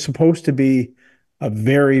 which was supposed to be a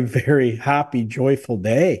very, very happy, joyful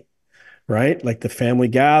day, right? Like the family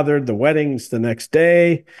gathered, the wedding's the next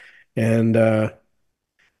day, and I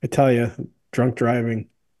tell you, drunk driving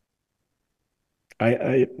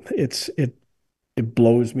I it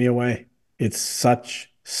blows me away. It's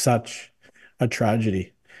such a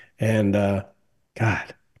tragedy, and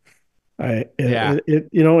God, Yeah.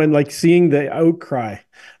 and like seeing the outcry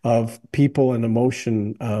of people and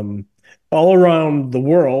emotion all around the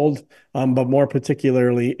world, but more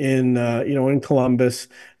particularly in Columbus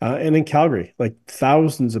and in Calgary, like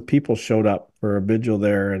thousands of people showed up for a vigil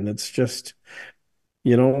there, and it's just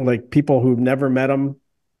like people who've never met him.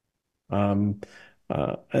 Um,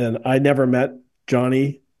 and I never met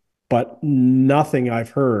Johnny, but nothing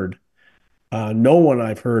I've heard, no one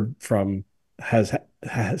I've heard from has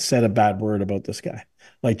said a bad word about this guy.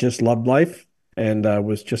 Like just loved life and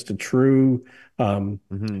was just a true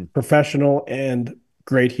Hmm. professional and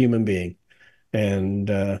great human being. And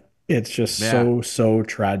it's just Yeah. so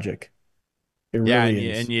tragic. It Yeah, really and you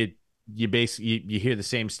is. and you basically you hear the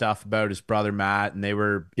same stuff about his brother Matt, and they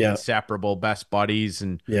were Yeah, inseparable, best buddies,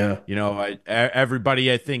 and yeah.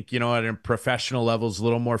 everybody I think at a professional level is a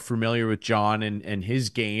little more familiar with John and his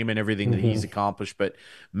game and everything that Hmm. he's accomplished. But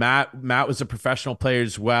Matt was a professional player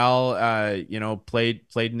as well. Played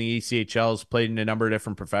in the ECHLs, played in a number of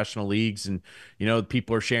different professional leagues, and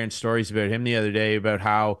people are sharing stories about him the other day about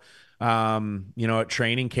how at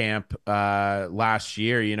training camp last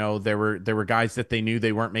year, there were guys that they knew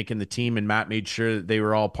they weren't making the team, and Matt made sure that they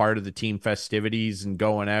were all part of the team festivities and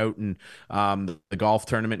going out and the golf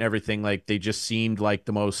tournament and everything. Like they just seemed like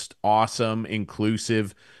the most awesome,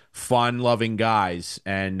 inclusive, fun-loving guys,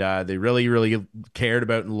 and they really, really cared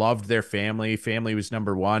about and loved their family. Family was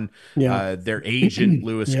number one. Yeah. Their agent,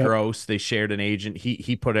 Lewis Yep. Gross, they shared an agent.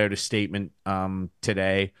 He put out a statement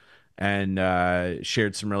today and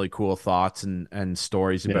shared some really cool thoughts and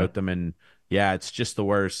stories Yeah. about them. And yeah, it's just the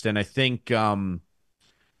worst. And I think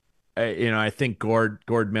I think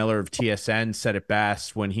Gord Miller of TSN said it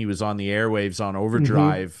best when he was on the airwaves on Hmm.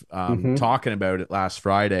 Overdrive, Hmm. talking about it last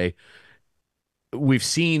Friday. We've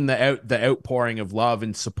seen the outpouring of love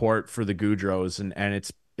and support for the Gaudreaus, and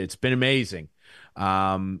it's been amazing.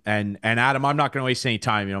 And Adam, I'm not going to waste any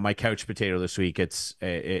time. My couch potato this week, it's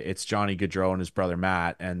Johnny Gaudreau and his brother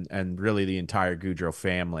Matt, and really the entire Gaudreau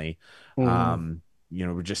family. Hmm.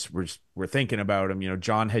 We're thinking about him.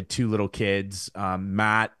 John had two little kids.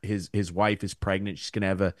 Matt, his wife is pregnant. She's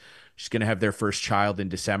gonna have their first child in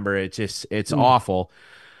December. It's awful.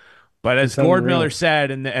 But as It's Gord Miller unreal. said,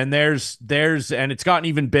 and there's and it's gotten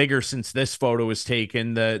even bigger since this photo was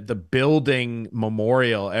taken. The building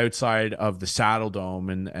memorial outside of the Saddle Dome,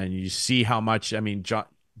 and you see how much. I mean, John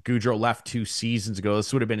Gaudreau left 2 seasons ago.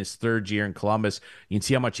 This would have been his third year in Columbus. You can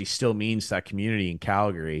see how much he still means to that community in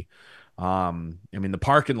Calgary. I mean, the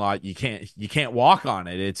parking lot you can't walk on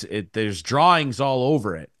it. There's drawings all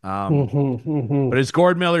over it. Hmm. Hmm. But as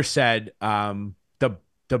Gord Miller said,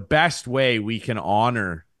 the best way we can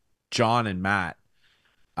honor John and Matt,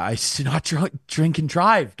 is to not drink and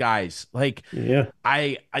drive, guys. Like Yeah.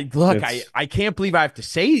 I look, I It's I can't believe I have to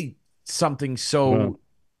say something well, so,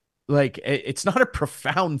 like, it's not a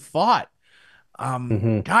profound thought.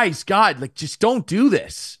 Guys, God, like, just don't do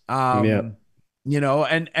this. Yeah. You know,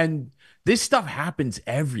 and this stuff happens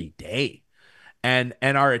every day. And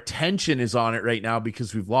our attention is on it right now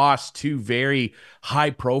because we've lost two very high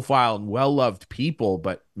profile and well-loved people.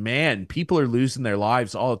 But man, people are losing their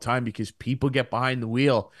lives all the time because people get behind the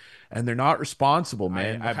wheel and they're not responsible,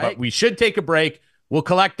 man. But we should take a break. We'll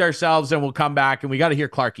collect ourselves and we'll come back. And we got to hear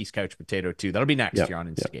Clarkey's couch potato too. That'll be next here on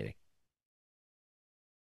Instigating.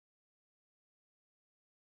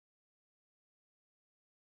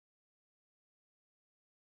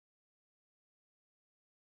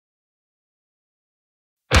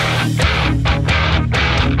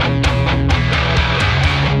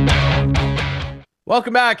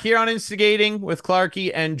 Welcome back here on Instigating with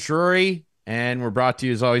Clarkey and Drury. And we're brought to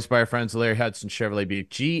you, as always, by our friends Larry Hudson, Chevrolet Buick,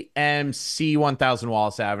 GMC 1000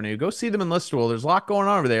 Wallace Avenue. Go see them in Listowel. There's a lot going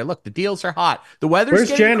on over there. Look, the deals are hot. The weather's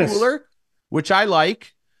getting cooler, which I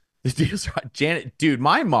like. The deals are hot. Janet, dude,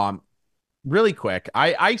 my mom, really quick,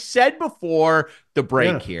 I said before the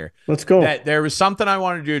break here, let's go, that there was something I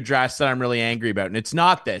wanted to address that I'm really angry about. And it's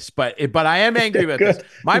not this, but I am angry about this.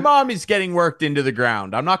 My mom is getting worked into the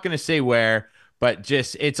ground. I'm not going to say where. But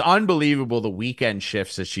just, it's unbelievable the weekend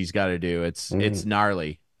shifts that she's got to do. It's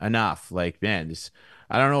gnarly enough. Like, man,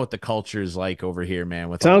 I don't know what the culture is like over here,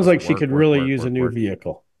 man. Sounds like she could really use a new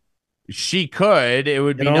vehicle. She could. It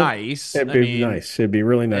would be nice. It'd be nice. It'd be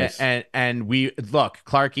really nice. And we look,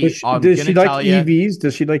 Clarkey. Does she like EVs?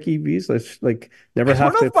 Does she like EVs? Like never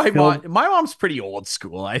have to. My mom's pretty old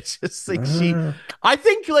school. I just think I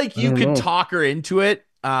think like you could talk her into it.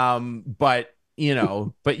 But. You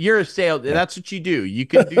know, but you're a sales. That's what you do. You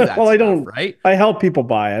can do that. Well, stuff, I don't. Right? I help people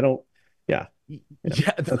buy. I don't. Yeah.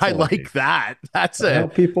 I like that. That's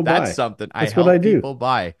help people buy. That's something. That's what I do. People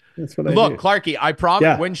buy. That's what I do. Look, Clarkey, I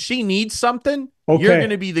promise. When she needs something, you're going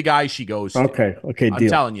to be the guy she goes to. Okay. I'm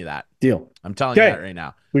telling you that. Deal. I'm telling you that right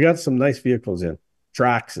now. We got some nice vehicles in.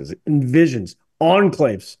 Traxxas, Envisions,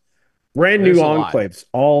 Enclaves. Brand new Enclaves,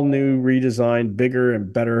 all new, redesigned, bigger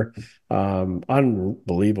and better.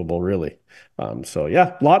 Unbelievable, really. So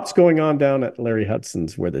yeah, lots going on down at Larry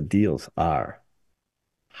Hudson's where the deals are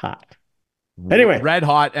hot. Anyway, red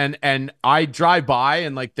hot, and I drive by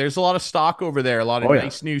and like there's a lot of stock over there, a lot of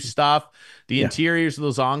nice new stuff. The interiors of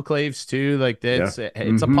those Enclaves too, like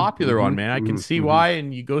it's a popular one, man. I can see why.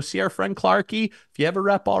 And you go see our friend Clarkey. If you have a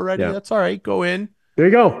rep already, that's all right. Go in. There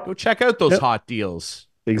you go. Go check out those hot deals.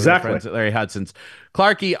 Exactly. Friends at Larry Hudson's.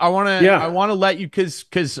 Clarkey, I want to let you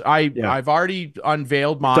because I've already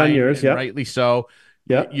unveiled mine. Done yours, rightly so.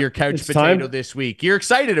 Yeah, your couch potato this week. You're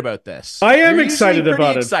excited about this. I am excited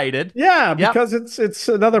about it. Excited, yeah, because it's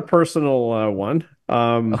another personal one.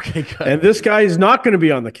 Okay, good. And this guy is not going to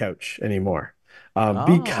be on the couch anymore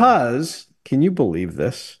because can you believe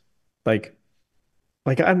this? Like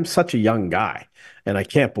I'm such a young guy, and I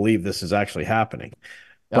can't believe this is actually happening.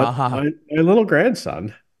 But my little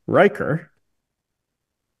grandson, Riker,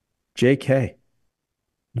 JK,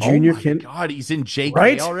 junior kid. God, he's in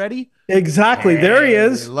JK already? Exactly. Hey, there he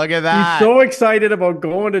is. Look at that. He's so excited about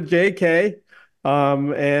going to JK.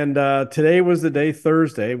 And today was the day,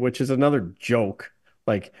 Thursday, which is another joke.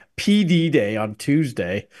 Like PD day on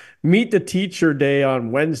Tuesday, meet the teacher day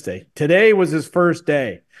on Wednesday. Today was his first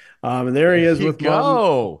day. And there he is with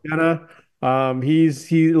Mom, Jenna.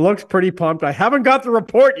 He looks pretty pumped. I haven't got the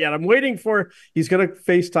report yet. I'm waiting he's going to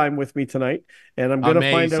FaceTime with me tonight, and I'm going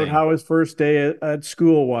to find out how his first day at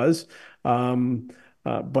school was.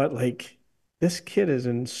 But like this kid is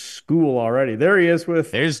in school already. There he is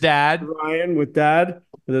there's Dad, Ryan with Dad,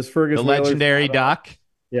 with his Fergus, the legendary Duck.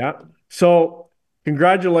 Yeah. So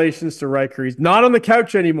congratulations to Riker. He's not on the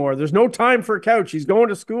couch anymore. There's no time for a couch. He's going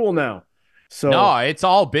to school now. So no, it's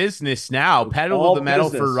all business now. Pedal to the metal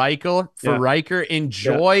for Riker. Riker,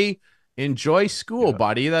 enjoy school,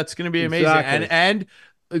 buddy. That's going to be amazing. Exactly. And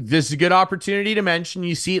this is a good opportunity to mention.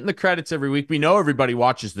 You see it in the credits every week. We know everybody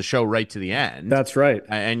watches the show right to the end. That's right,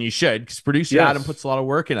 and you should, because producer Adam puts a lot of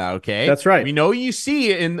work in it. Okay, that's right. We know you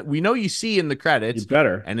see in the credits. You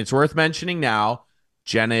better, and it's worth mentioning now.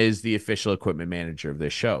 Jenna is the official equipment manager of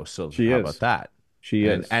this show. So how about that? She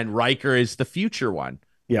is, and Riker is the future one.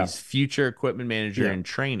 Yeah. He's future equipment manager in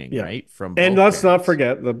training, right? And let's not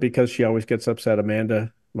forget that because she always gets upset,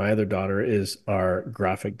 Amanda, my other daughter, is our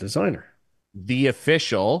graphic designer. The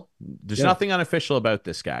official. There's nothing unofficial about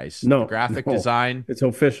this, guys. No. The graphic design. It's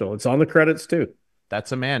official. It's on the credits too.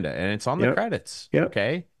 That's Amanda, and it's on the credits. Yeah.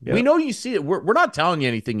 Okay. Yep. We know you see it. We're not telling you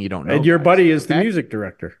anything you don't know. And your buddy is the music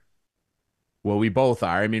director. Well, we both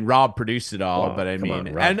are. I mean, Rob produced it all, but I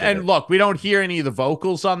mean, and look, we don't hear any of the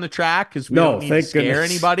vocals on the track because we don't need to scare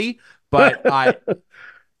anybody. But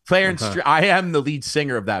Clarence, I am the lead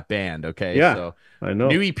singer of that band. Okay. Yeah, so I know.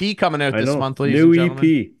 New EP coming out this month, ladies and gentlemen.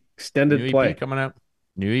 New EP, extended New play. EP coming out.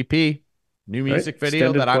 New EP. New music video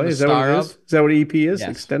extended that I'm play. the Is that what star it of. is? Is that what EP is? Yes.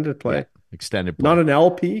 Extended play. Yeah. Extended play. Not an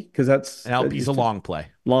LP, because that's an LP is a long play.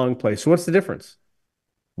 Long play. So what's the difference?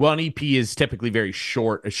 Well, an EP is typically very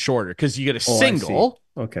shorter because you get a single.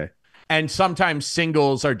 Okay. And sometimes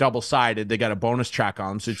singles are double-sided. They got a bonus track on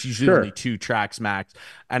them, so it's usually only 2 tracks max.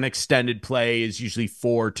 An extended play is usually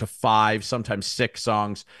 4 to 5, sometimes 6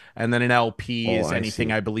 songs. And then an LP is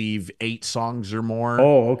anything, I believe, 8 songs or more.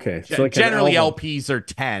 Oh, okay. So like generally, LPs are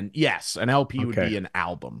 10. Yes, an LP would be an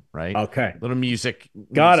album, right? Okay. Little music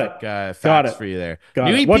facts for you there. Got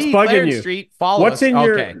New it. EP, What's bugging Clarence you? Street, follow us.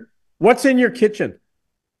 What's in your kitchen?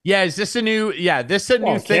 Yeah, is this a new? Yeah, this is a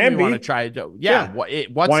new thing we want to try. Yeah,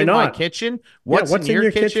 what's in my kitchen? What's in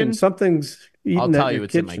your kitchen? Something's. I'll tell you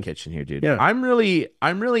what's in my kitchen here, dude. Yeah. I'm really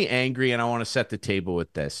angry, and I want to set the table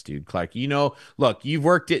with this, dude. Clark, look, you've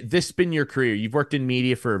worked it. This has been your career. You've worked in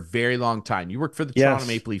media for a very long time. You worked for the Toronto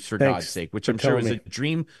Maple Leafs, for God's sake, which I'm sure was a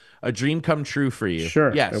dream come true for you.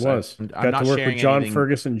 Sure, yes, it was. I'm not to work with John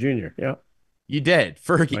Ferguson Jr. Yeah, you did,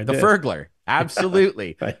 Fergie, the Fergler.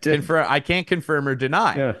 Absolutely, I did. I can't confirm or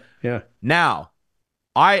deny. Yeah. Now,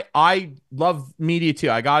 I love media too.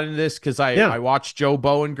 I got into this because I watched Joe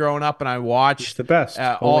Bowen growing up, and I watched the best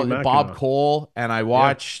Bob Cole, and I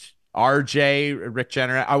watched RJ, Rick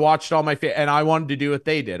Jenner. I watched all my and I wanted to do what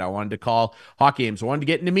they did. I wanted to call hockey games. I wanted to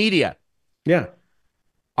get into media. Yeah.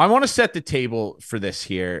 I want to set the table for this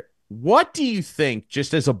here. What do you think,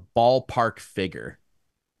 just as a ballpark figure,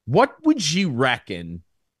 what would you reckon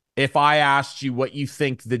if I asked you what you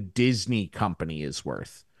think the Disney company is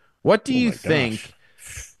worth? What do you think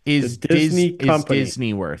is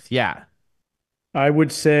Disney worth? Yeah. I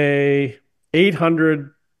would say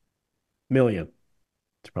 800 million.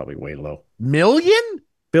 It's probably way low. Billion.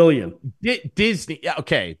 Disney. Yeah,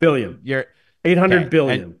 okay. Billion. You're 800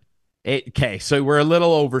 billion. Okay, so we're a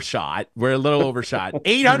little overshot.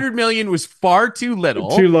 800 million was far too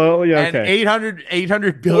little. Too low. Yeah. And 800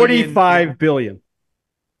 billion. 45 billion.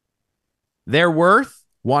 They're worth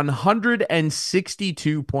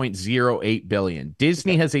 $162.08 billion.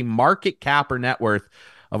 Disney has a market cap or net worth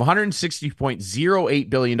of $160.08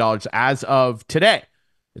 billion as of today.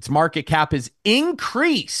 Its market cap has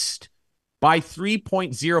increased by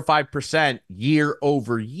 3.05% year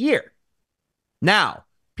over year. Now,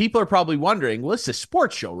 people are probably wondering, well, it's a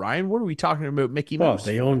sports show, Ryan. What are we talking about, Mickey Mouse? Well,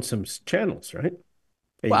 they own some channels, right?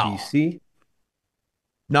 ABC.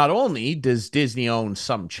 Not only does Disney own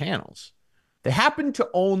some channels, they happen to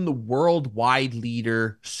own the worldwide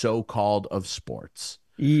leader, so-called, of sports.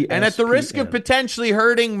 ESPN. And at the risk of potentially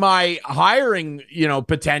hurting my hiring,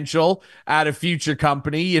 potential at a future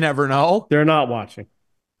company, you never know. They're not watching.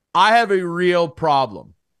 I have a real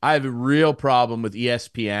problem. with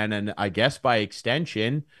ESPN and I guess by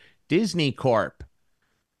extension, Disney Corp.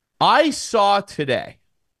 I saw today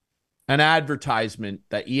an advertisement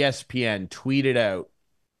that ESPN tweeted out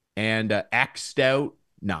and X'd out.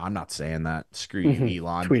 No, I'm not saying that. Screw you,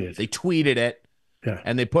 Elon. They tweeted it,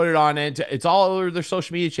 and they put it on it's all over their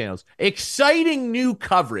social media channels. Exciting new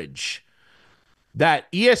coverage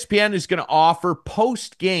that ESPN is going to offer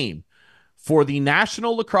post-game for the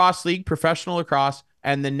National Lacrosse League, Professional Lacrosse,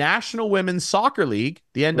 and the National Women's Soccer League,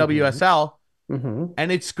 the NWSL,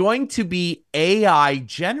 and it's going to be AI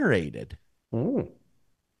generated.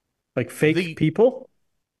 Like fake people?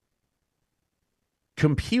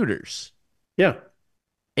 Computers. Yeah.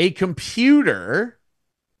 A computer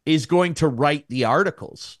is going to write the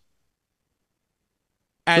articles.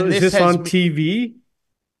 And so is this on TV?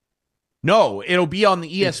 No, it'll be on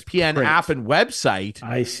the ESPN app and website.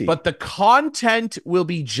 I see. But the content will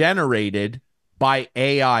be generated by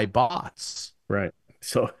AI bots. Right.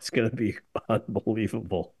 So it's going to be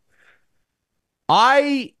unbelievable.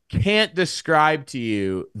 I can't describe to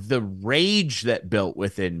you the rage that built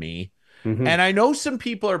within me. And I know some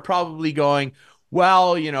people are probably going,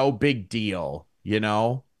 well, big deal,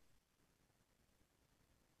 And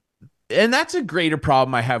that's a greater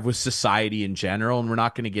problem I have with society in general, and we're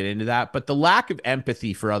not going to get into that. But the lack of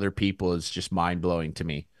empathy for other people is just mind-blowing to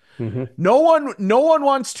me. No one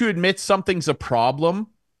wants to admit something's a problem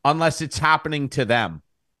unless it's happening to them.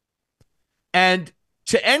 And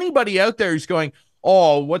to anybody out there who's going,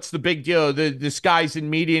 oh, what's the big deal? This guy's in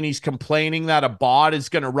media and he's complaining that a bot is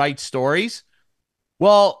going to write stories.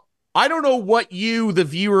 Well, I don't know what you, the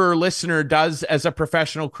viewer or listener, does as a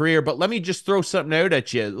professional career, but let me just throw something out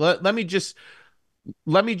at you. Let me just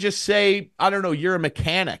say, I don't know, you're a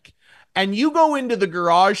mechanic and you go into the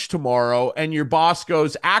garage tomorrow and your boss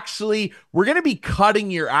goes, actually, we're going to be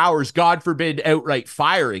cutting your hours, God forbid, outright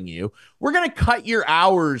firing you. We're going to cut your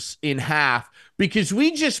hours in half because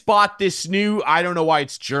we just bought this new, I don't know why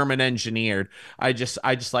it's German engineered. I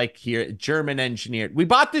just like here, German engineered. We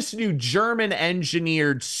bought this new German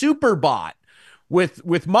engineered Superbot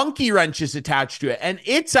with monkey wrenches attached to it. And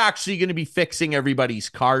it's actually going to be fixing everybody's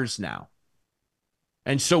cars now.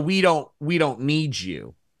 And so we don't need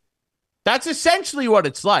you. That's essentially what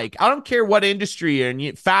it's like. I don't care what industry you're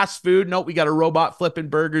in. Fast food, nope, we got a robot flipping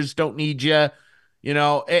burgers, don't need you. You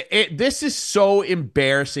know, this is so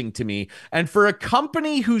embarrassing to me. And for a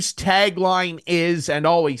company whose tagline is and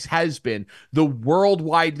always has been the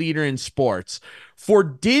worldwide leader in sports, for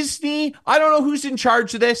Disney, I don't know who's in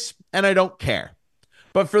charge of this, and I don't care.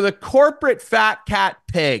 But for the corporate fat cat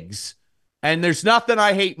pigs, and there's nothing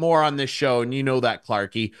I hate more on this show, and you know that,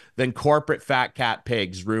 Clarkey, than corporate fat cat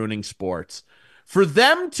pigs ruining sports. For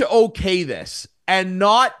them to okay this and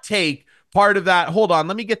not take part of that, hold on,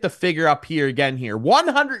 let me get the figure up here again here.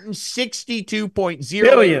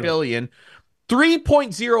 $162.08 billion,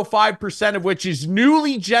 3.05% of which is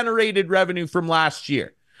newly generated revenue from last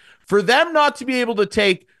year. For them not to be able to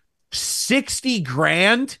take 60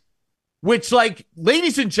 grand, which, like,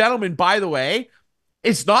 ladies and gentlemen, by the way,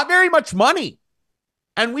 it's not very much money.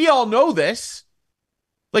 And we all know this.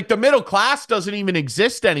 Like, the middle class doesn't even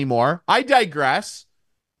exist anymore. I digress.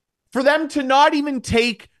 For them to not even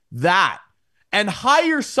take that and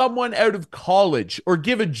hire someone out of college or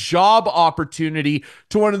give a job opportunity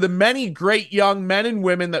to one of the many great young men and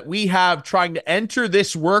women that we have trying to enter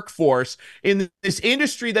this workforce in this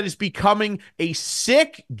industry that is becoming a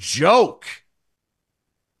sick joke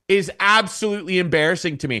is absolutely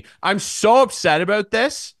embarrassing to me. I'm so upset about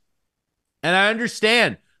this, and I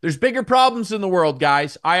understand. There's bigger problems in the world,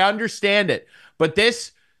 guys. I understand it. But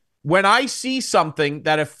this, when I see something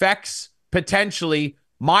that affects potentially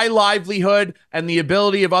my livelihood and the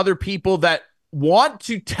ability of other people that want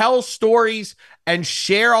to tell stories and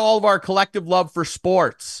share all of our collective love for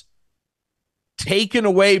sports taken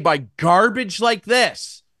away by garbage like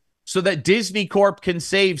this so that Disney Corp can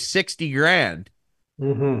save 60 grand.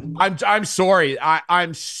 Mm-hmm. I'm sorry.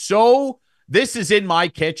 I'm so, this is in my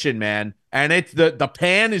kitchen, man. And it's the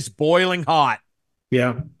pan is boiling hot.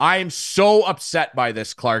 Yeah. I am so upset by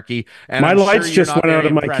this, Clarkey. And my I'm lights sure just went out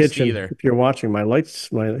of my kitchen. Either. If you're watching, my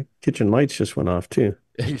kitchen lights just went off too.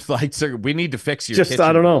 Lights are, we need to fix your just, kitchen.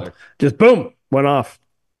 I don't know. Brother. Just boom, went off.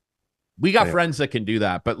 We got friends that can do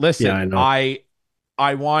that. But listen, yeah, I know.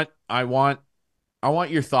 I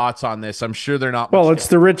want your thoughts on this. I'm sure they're not. Well, it's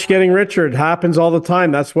the rich getting richer. It happens all the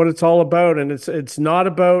time. That's what it's all about. And it's not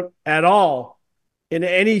about at all in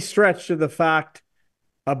any stretch of the fact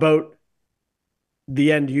about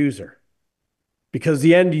the end user, because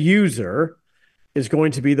the end user is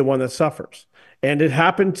going to be the one that suffers. And it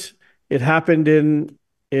happened in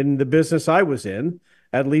the business I was in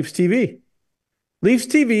at Leafs TV. Leafs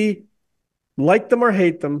TV, like them or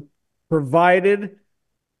hate them, provided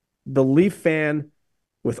the Leaf fan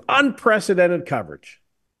with unprecedented coverage.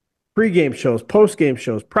 Pre-game shows, post-game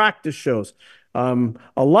shows, practice shows,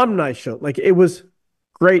 alumni shows. Like, it was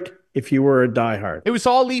great if you were a diehard. It was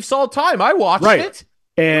all Leafs all the time. I watched it.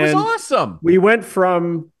 And it was awesome. We went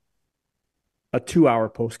from a 2-hour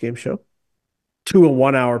post-game show to a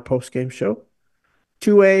 1-hour post-game show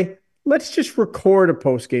to a, let's just record a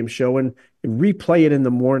post-game show and replay it in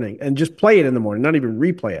the morning, and just play it in the morning, not even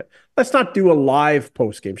replay it. Let's not do a live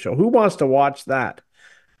post-game show. Who wants to watch that?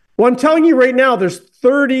 Well, I'm telling you right now, there's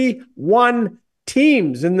 31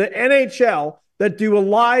 teams in the NHL that do a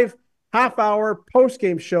live half-hour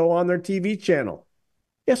post-game show on their TV channel.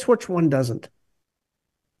 Guess which one doesn't?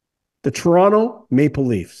 The Toronto Maple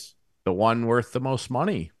Leafs. The one worth the most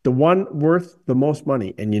money. The one worth the most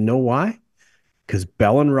money. And you know why? Because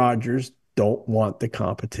Bell and Rogers don't want the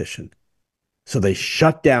competition. So they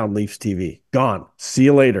shut down Leafs TV. Gone. See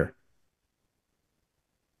you later.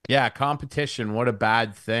 Yeah, competition. What a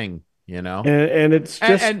bad thing, you know? And it's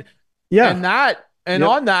just... on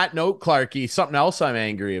that note, Clarkey, something else I'm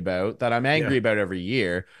angry about, that I'm angry about every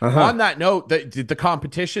year. On that note, the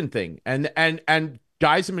competition thing. And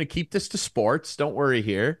guys, I'm going to keep this to sports. Don't worry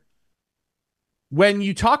here. When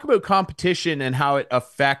you talk about competition and how it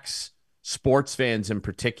affects sports fans in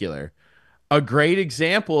particular, a great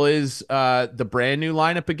example is the brand new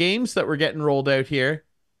lineup of games that we're getting rolled out here.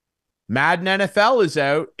 Madden NFL is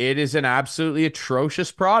out. It is an absolutely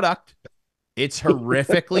atrocious product. It's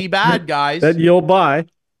horrifically bad, guys. That you'll buy.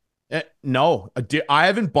 No, I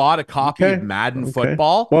haven't bought a copy of Madden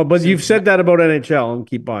football. Well, but you've said that about NHL and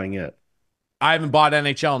keep buying it. I haven't bought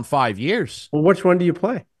NHL in 5 years. Well, which one do you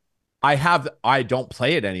play? I don't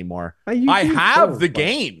play it anymore. I have the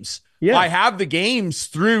games. Yeah. I have the games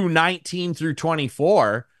through 19 through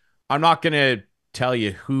 24. I'm not going to tell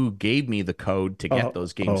you who gave me the code to get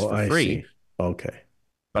those games for free. See. Okay.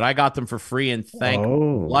 But I got them for free, and thank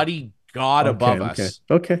bloody God above us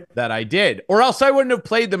that I did. Or else I wouldn't have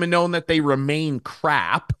played them and known that they remain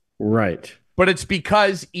crap. Right. But it's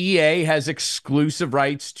because EA has exclusive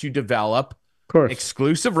rights to develop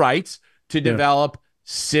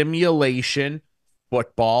simulation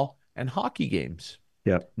football and hockey games.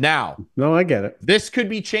 Yeah. Now, no, I get it. This could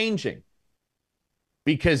be changing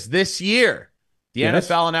because this year the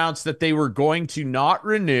NFL announced that they were going to not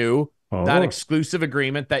renew that exclusive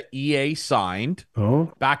agreement that EA signed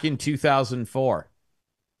back in 2004,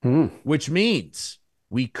 which means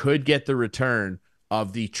we could get the return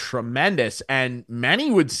of the tremendous, and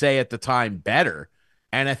many would say at the time better,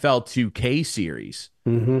 NFL 2K series,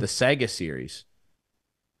 the Sega series.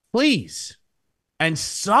 Please. And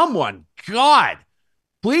someone, God,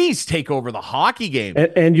 please take over the hockey game.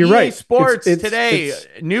 And you're right. Sports today,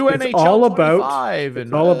 new NHL all about, 25.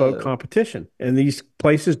 It's all about competition. And these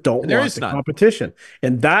places don't want the competition.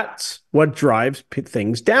 And that's what drives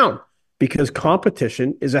things down, because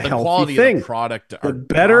competition is a healthy thing. Of the product the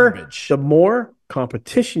better, garbage. The more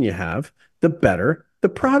competition you have, the better the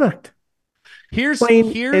product. Here's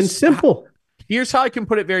plain and simple. Here's how I can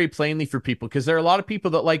put it very plainly for people, because there are a lot of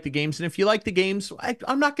people that like the games, and if you like the games,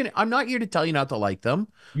 I'm not here to tell you not to like them.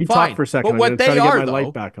 You talk for a second. But what they are, get my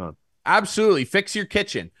light back on. Absolutely, fix your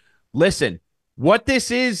kitchen. Listen, what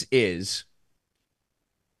this is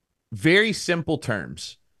very simple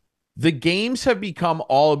terms. The games have become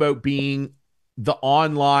all about being the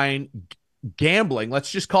online gambling. Let's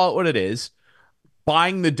just call it what it is.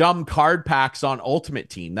 Buying the dumb card packs on Ultimate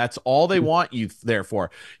Team. That's all they want you there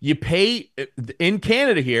for. You pay, in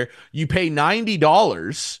Canada here, you pay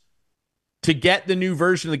 $90 to get the new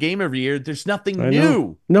version of the game every year. There's nothing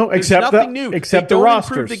new. No, except nothing new. Except the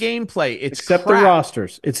rosters. Improve the gameplay. It's except crap. The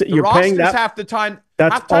rosters. You're rosters paying that half the time.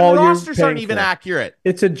 That's half the time all the you're rosters aren't paying even for. Accurate.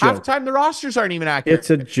 It's a joke. Half the time the rosters aren't even accurate.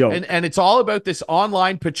 It's a joke. And it's all about this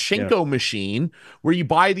online pachinko machine where you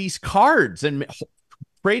buy these cards and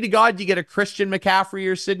pray to God you get a Christian McCaffrey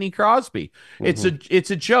or Sidney Crosby. It's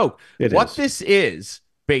a joke. What this is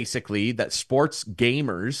basically that sports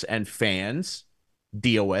gamers and fans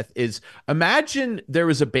deal with is, imagine there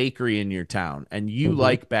was a bakery in your town and you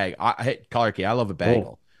like Clarkey, I love a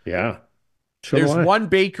bagel. Yeah. There's one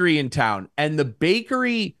bakery in town, and the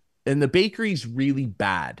bakery's really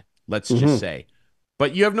bad, let's just say.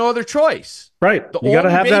 But you have no other choice. Right. You got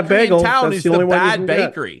to have that bagel. In town is the bad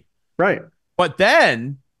bakery. Right. But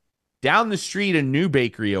then down the street, a new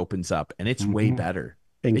bakery opens up, and it's way better.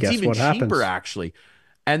 And it's guess even what cheaper, happens? actually.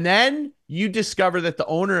 And then you discover that the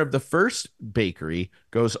owner of the first bakery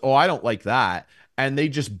goes, oh, I don't like that. And they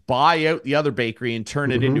just buy out the other bakery and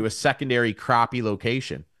turn it into a secondary crappy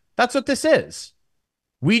location. That's what this is.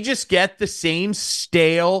 We just get the same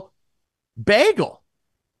stale bagel.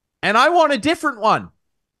 And I want a different one.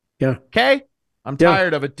 Yeah. Okay? I'm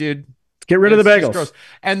tired of it, dude. Let's get rid of the bagels.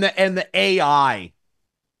 And the AI.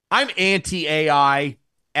 I'm anti-AI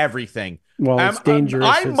everything. Well, it's dangerous.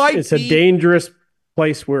 It's a dangerous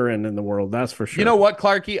place we're in the world. That's for sure. You know what,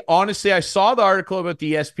 Clarkey? Honestly, I saw the article about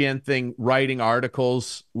the ESPN thing, writing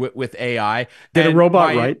articles with AI. Did a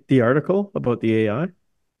robot write the article about the AI?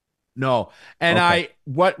 No. And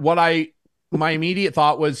my immediate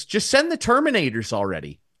thought was, just send the Terminators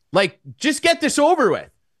already. Like, just get this over with.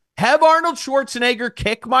 Have Arnold Schwarzenegger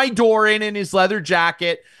kick my door in his leather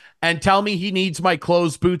jacket and tell me he needs my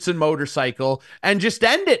clothes, boots, and motorcycle, and just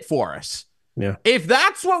end it for us. Yeah. If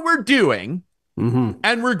that's what we're doing,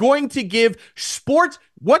 and we're going to give sports,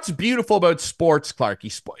 what's beautiful about sports,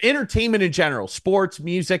 Clarkey, entertainment in general, sports,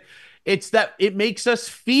 music, it's that it makes us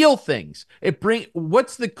feel things.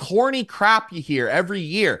 What's the corny crap you hear every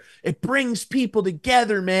year? It brings people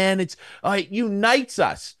together, man. It unites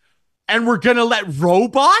us. And we're going to let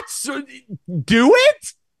robots do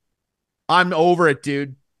it? I'm over it,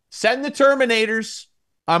 dude. Send the Terminators.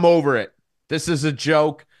 I'm over it. This is a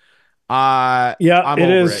joke. I'm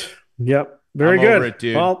over it. Yep. Very good. Over it,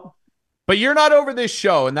 dude. Well, but you're not over this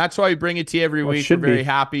show, and that's why we bring it to you every week. We're very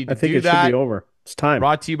happy to do that. I think it should be over. It's time.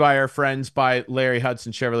 Brought to you by our friends by Larry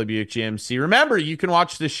Hudson, Chevrolet Buick GMC. Remember, you can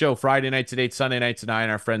watch this show Friday nights at 8, Sunday nights at 9,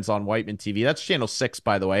 our friends on Whiteman TV. That's channel 6,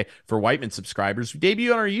 by the way, for Whiteman subscribers. We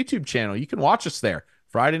debut on our YouTube channel. You can watch us there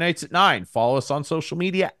Friday nights at 9. Follow us on social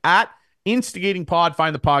media at Instigating Pod.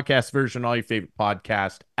 Find the podcast version on all your favorite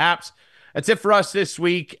podcast apps. That's it for us this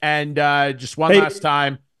week. And just one last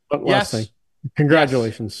time. Last thing.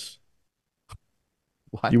 Congratulations.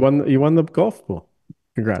 What? You won the golf pool.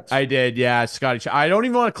 Congrats. I did, yeah. Scotty. I don't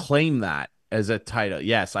even want to claim that as a title.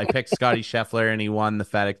 Yes, I picked Scotty Scheffler and he won the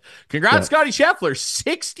FedEx. Congrats, Scotty Scheffler.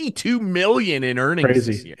 $62 million in earnings.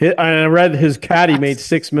 Crazy. I read his caddy made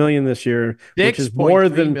 $6 million this year, which is more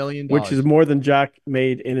than Jack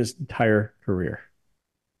made in his entire career.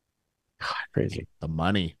 God, crazy. The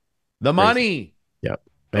money. Money. Yep.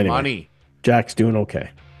 The money. Jack's doing okay.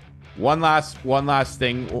 One last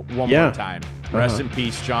thing, one more time. Rest in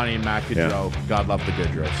peace, Johnny and Matt Gaudreau. God love the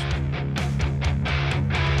Gaudreaus.